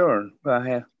 Sure, go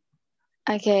ahead.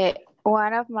 Okay,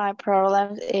 one of my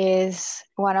problems is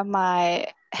one of my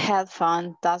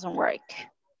headphones doesn't work.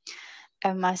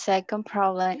 And my second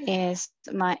problem is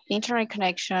my internet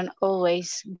connection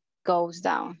always goes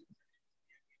down.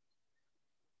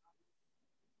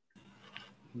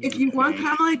 If you want,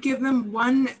 Pamela, give them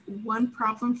one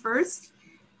problem first,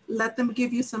 let them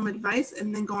give you some advice,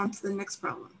 and then go on to the next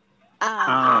problem.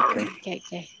 Okay.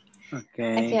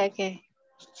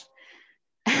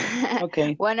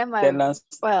 Okay. One of my tell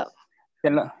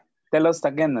us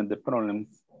again the problem.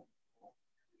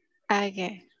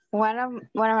 Okay. One of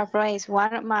my problems,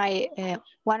 one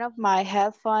of my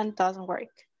headphones doesn't work.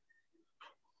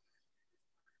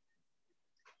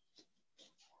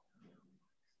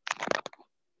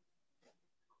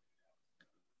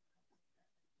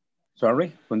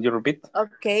 Sorry, can you repeat?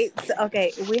 Okay,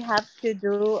 we have to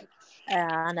do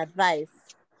an advice.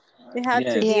 We have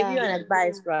to give you an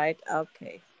advice, right?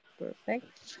 Okay, perfect.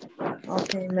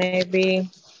 Okay, maybe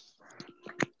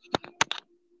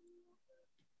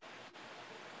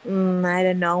I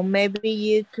don't know. Maybe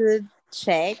you could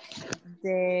check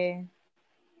the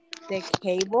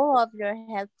cable of your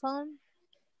headphone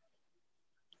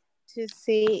to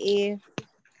see if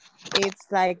it's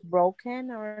like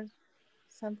broken or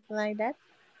something like that.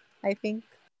 I think.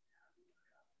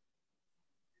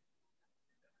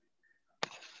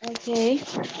 Okay.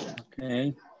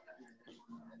 Okay.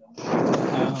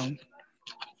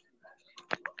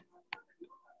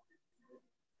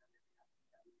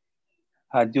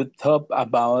 Had you thought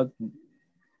about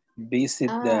visit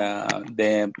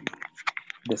the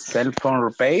cell phone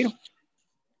repair?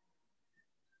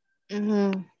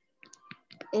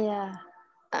 Yeah,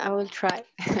 I will try.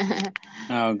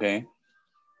 Okay.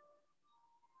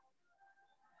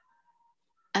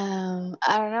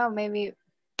 I don't know, maybe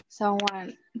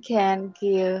someone can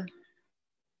give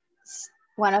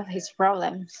one of his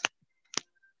problems.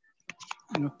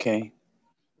 Okay.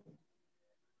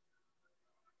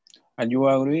 And you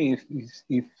agree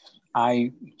if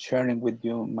I sharing with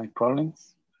you my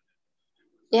problems?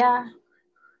 Yeah.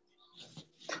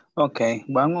 Okay,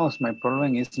 one of my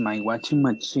problem is my washing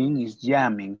machine is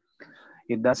jamming.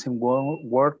 It doesn't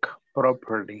work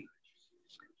properly.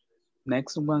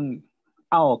 Next one,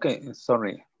 okay,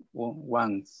 sorry,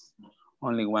 once,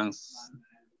 only once.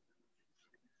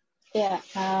 Yeah,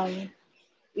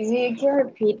 you can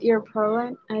repeat your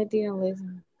problem? I didn't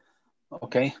listen.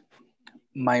 Okay,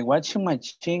 my washing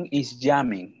machine is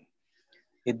jamming.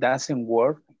 It doesn't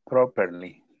work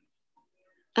properly.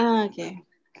 Okay,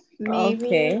 maybe.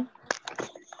 Okay.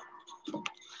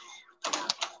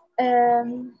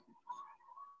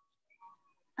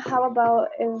 How about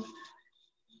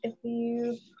if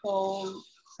you call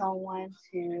someone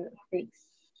to fix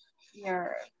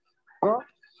your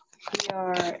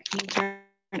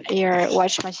your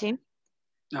wash machine?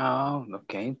 Oh,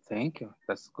 okay, thank you.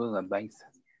 That's good advice.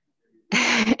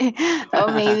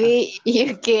 Or maybe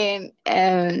you can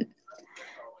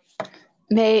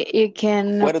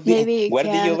Where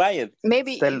did you buy it?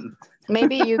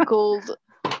 Maybe you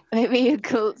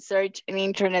could search an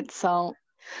internet so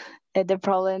the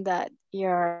problem that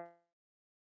you're.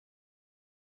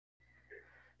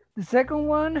 The second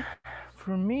one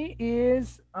for me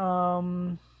is I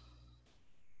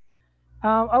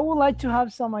would like to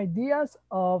have some ideas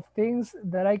of things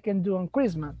that I can do on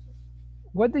Christmas.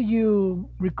 What do you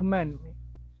recommend me?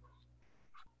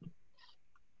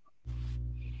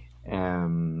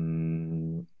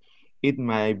 It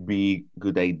might be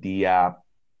good idea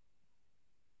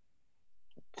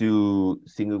to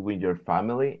sing with your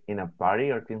family in a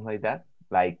party or things like that,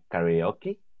 like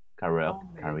karaoke.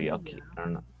 Karaoke. I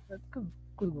don't know. That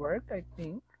could work, I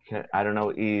think. I don't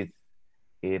know if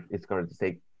it's correct to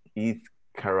say is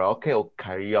karaoke or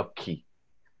karaoke.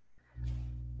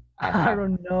 I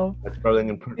don't know. That's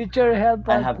probably Teacher, help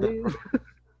us, please.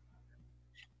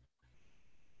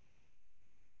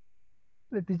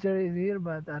 The teacher is here,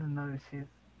 but I don't know if she's.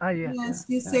 Yes. Yes,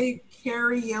 you say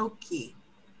karaoke.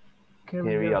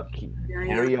 Karaoke.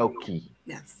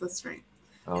 Yes, that's right.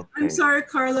 Okay. I'm sorry,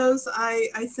 Carlos.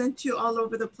 I sent you all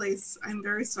over the place. I'm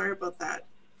very sorry about that.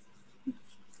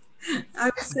 I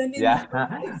was sending Yeah.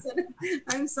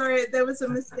 I'm sorry, there was a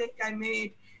mistake I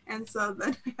made, and so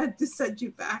then I had to send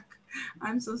you back.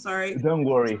 I'm so sorry. Don't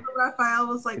worry. Raphael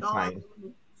was like, It's "Oh, fine.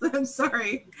 I'm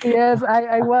sorry." Yes,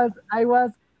 I was,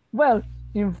 well,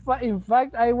 in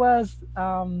fact, I was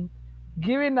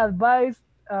giving advice,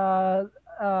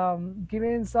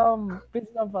 giving some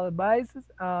pieces of advice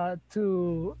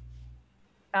to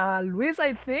Luis,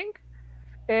 I think.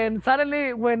 And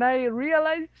suddenly, when I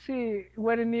realized she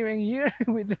wasn't even here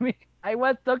with me, I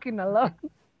was talking alone.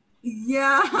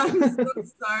 Yeah, I'm so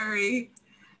sorry.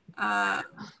 Uh,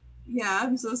 yeah,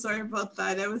 I'm so sorry about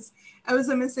that. It was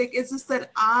a mistake. It's just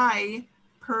that I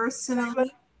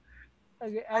personally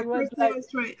Okay, I I was personally like, was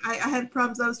trying, I had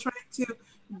problems. I was trying to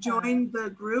join the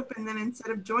group, and then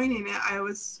instead of joining it,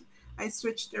 I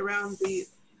switched around the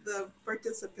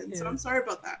participants. So yes, I'm sorry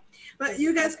about that. But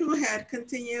you guys go ahead,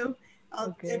 continue. I'll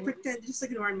okay, pretend, just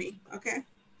ignore me, okay?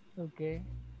 okay,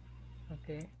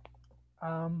 okay.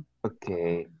 Um,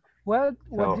 Okay. what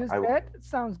So you said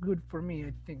sounds good for me,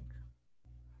 I think.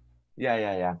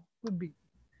 yeah. Could be.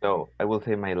 So I will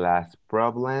say my last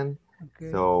problem.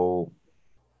 Okay. So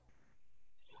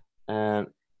um,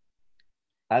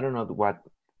 I don't know what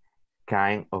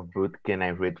kind of book can I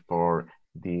read for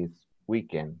this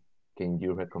weekend. Can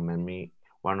you recommend me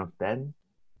one of them?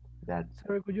 That's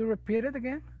Sorry, could you repeat it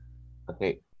again?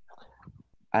 okay.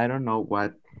 I don't know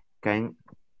what kind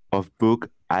of book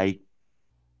I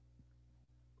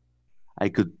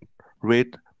could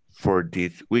read for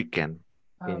this weekend.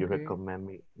 Can you Okay. recommend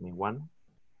me one?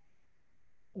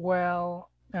 Well,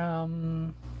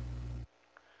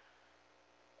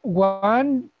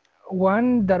 one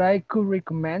one that I could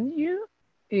recommend you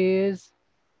is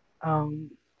um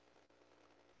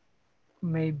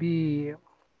maybe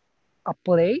a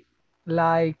play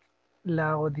like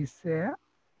La Odisea.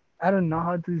 I don't know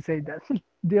how to say that.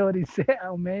 The Odisea,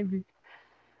 or maybe.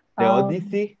 The Um,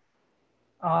 Odyssey?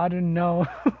 I don't know.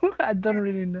 I don't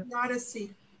really know. The Odyssey.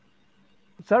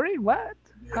 Sorry, what?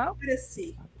 The How?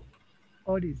 Odyssey.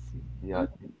 Odyssey. The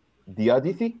Odyssey? The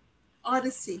Odyssey?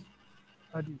 Odyssey.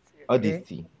 Odyssey. Okay.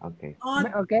 Odyssey. Okay.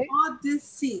 Okay.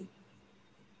 Odyssey.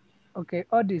 Okay.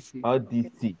 Odyssey. Okay.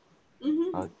 Odyssey.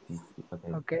 Mm-hmm. Odyssey.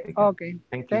 Okay. Okay. I got it. Okay.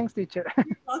 Thank you. Thanks, teacher.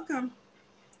 Welcome.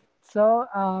 So,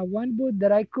 one book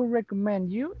that I could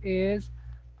recommend you is,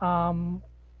 um,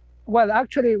 well,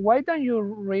 actually, why don't you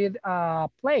read a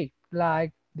play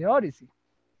like The Odyssey?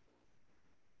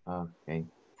 Okay.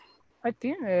 I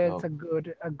think it's So a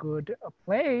good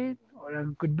play or a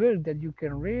good book that you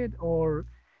can read, or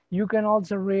you can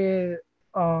also read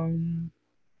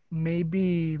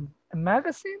maybe a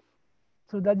magazine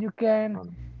so that you can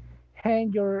um,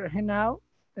 hang your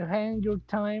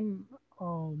time,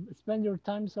 spend your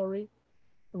time, sorry,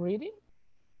 reading.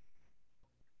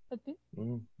 I think.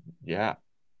 mm, yeah,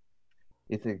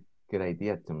 it's a good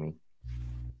idea to me.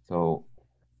 So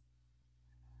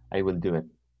I will do it.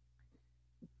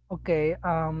 Okay.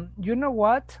 You know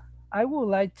what? I would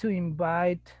like to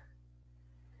invite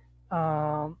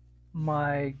um,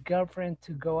 my girlfriend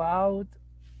to go out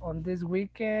on this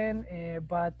weekend,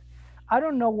 but I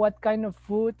don't know what kind of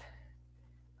food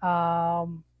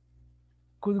um,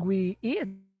 could we eat.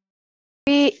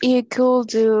 You could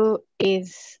do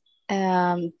is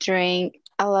drink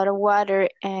a lot of water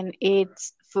and eat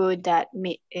food that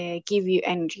give you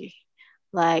energy,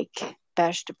 like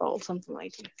vegetables, something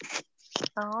like that.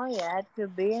 Oh, yeah, to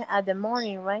be at the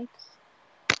morning, right?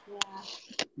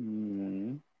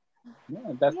 Mm, yeah,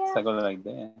 that's Yeah, a good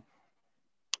idea.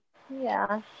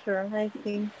 yeah, sure, I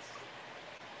think.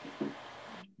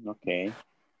 Okay.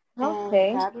 And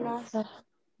Okay. Carlos, So,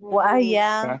 well, maybe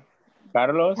yeah,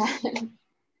 Carlos,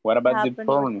 what about the happened with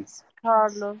problems?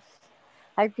 Carlos.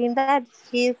 I think that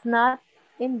he's not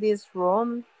in this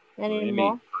room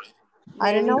anymore. Really?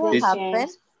 I don't maybe know what they This happened.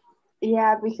 changed.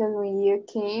 Yeah, because when you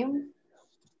came,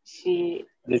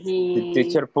 the he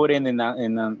teacher put in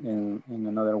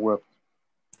another work.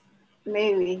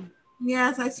 maybe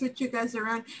Yes, I switched you guys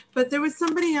around. But there was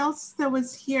somebody else that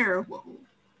was here.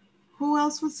 Who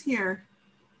else was here?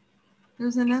 There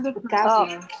was another person. Oh,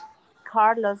 Carlos.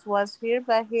 Carlos was here,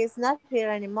 but he's not here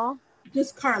anymore.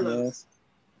 Just Carlos.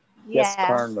 Yes, just Yeah,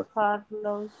 Carlos.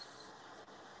 Carlos.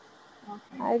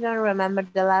 Okay. I don't remember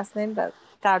the last name, but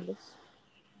Carlos.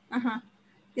 Uh-huh.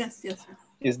 Yes.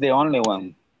 Is the only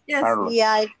one, Yes, Carlos.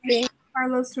 Yeah, I think.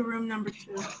 Carlos to room number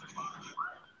 2.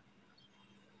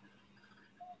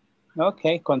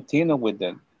 Okay, continue with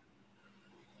it.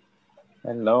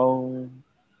 Hello.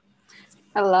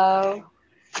 Hello.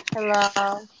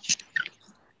 Hello.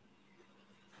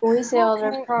 Who is the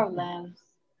other Okay. problem?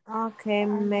 Okay,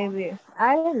 maybe.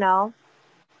 I don't know.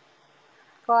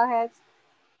 Go ahead.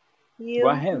 Go You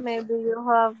ahead. maybe you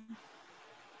have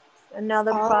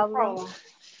another Other problem. problem.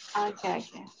 Okay,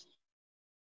 okay.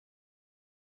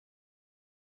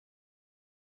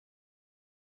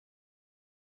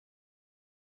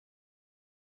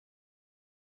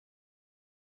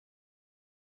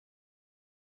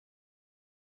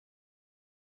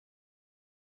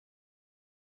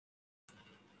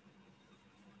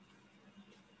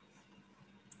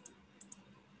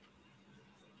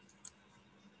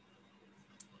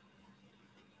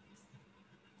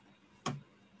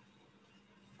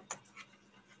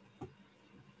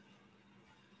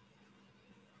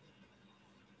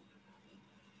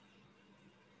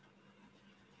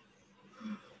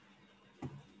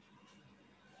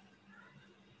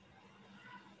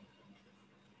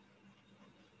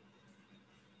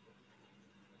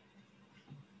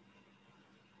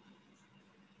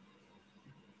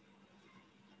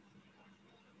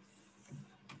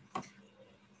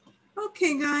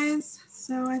 Okay, guys.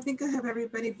 So I think I have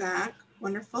everybody back.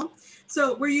 Wonderful.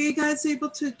 So were you guys able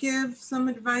to give some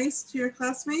advice to your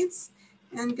classmates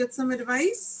and get some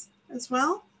advice as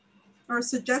well? Or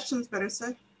suggestions, better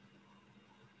said.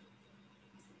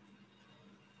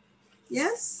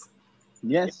 Yes?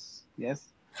 Yes,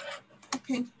 yes.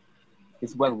 Okay.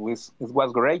 It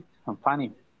was great and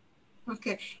funny.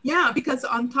 Okay. Yeah, because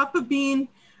on top of being,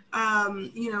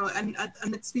 you know,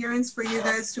 an experience for you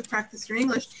guys to practice your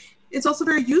English, it's also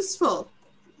very useful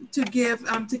to give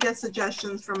to get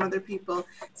suggestions from other people.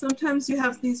 Sometimes you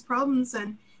have these problems,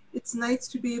 and it's nice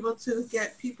to be able to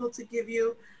get people to give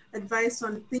you advice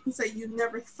on things that you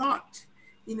never thought,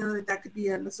 you know, that could be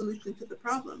a solution to the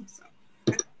problem. So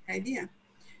that's the idea.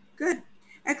 Good.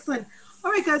 Excellent.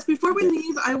 All right, guys, before we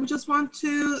leave, I would just want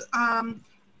to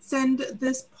send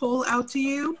this poll out to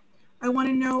you. I want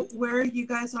to know where you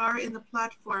guys are in the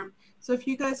platform. So if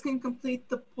you guys can complete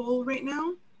the poll right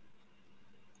now.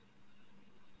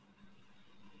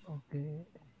 Okay.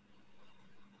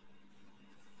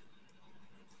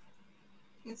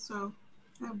 Okay, so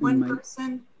I have In one my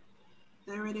person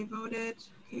that already voted.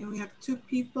 Okay, we have 2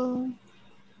 people.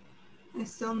 I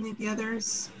still need the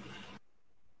others.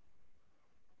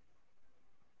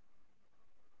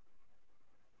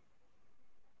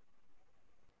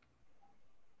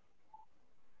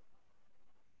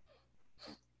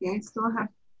 Okay, I still have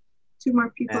 2 more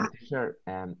people. And teacher,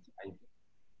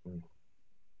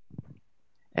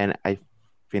 I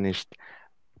finished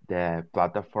the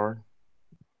platform.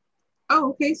 Oh,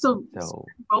 okay, so So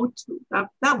vote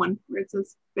that one where it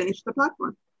says finish the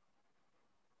platform.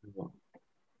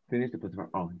 finish the platform.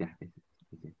 Oh yeah,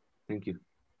 thank you.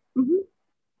 Mm-hmm.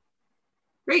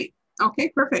 Great. Okay,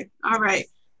 perfect. All right.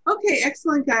 Okay,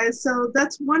 excellent, guys. So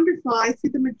that's wonderful. I see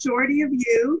the majority of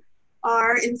you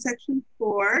are in section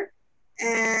 4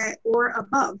 or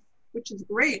above, which is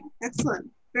great. Excellent.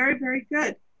 Very, very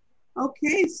good.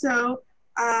 Okay, so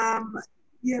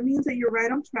yeah, it means that you're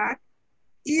right on track.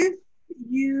 If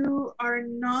you are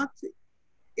not,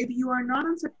 in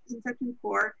section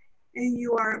 4 and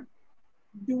you are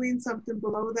doing something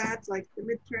below that, like the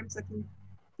midterm section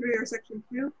 3 or section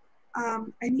 2,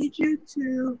 I need you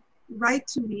to write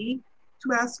to me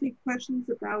to ask me questions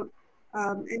about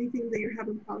anything that you're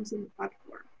having problems in the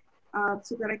platform,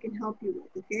 so that I can help you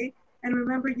with, okay? And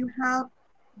remember, you have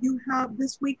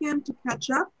this weekend to catch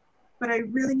up, but I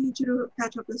really need you to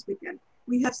catch up this weekend.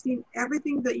 We have seen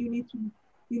everything that you need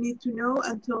to know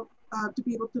until to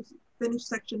be able to finish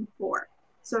section 4.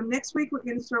 So next week, we're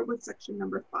going to start with section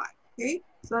number 5. Okay,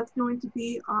 so that's going to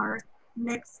be our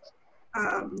next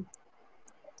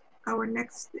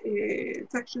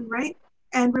section, right?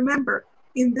 And remember,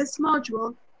 in this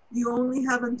module, you only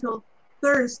have until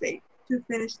Thursday to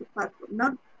finish the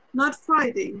platform, not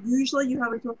Friday. Usually you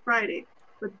have until Friday,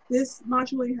 but this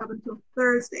module you have until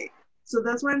Thursday. So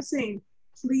that's what I'm saying.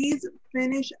 Please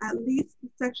finish at least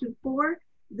section 4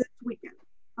 this weekend.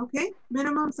 Okay,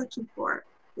 minimum section 4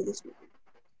 for this weekend.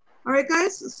 All right,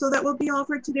 guys, so that will be all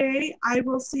for today. I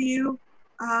will see you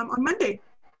on Monday,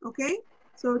 okay?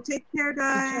 So take care,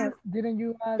 guys. Teacher, didn't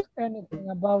you ask anything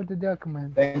about the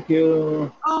document? Thank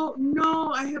you. Oh,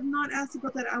 no, I have not asked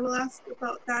about that. I will ask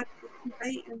about that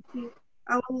tonight and see.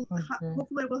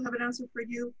 Hopefully I will have an answer for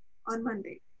you on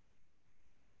Monday.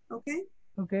 Okay?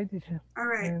 Okay, teacher. All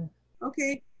right.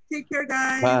 Okay, take care,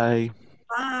 guys. Bye.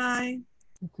 Bye.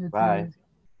 Bye.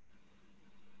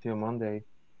 See you Monday.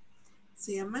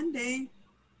 See you Monday.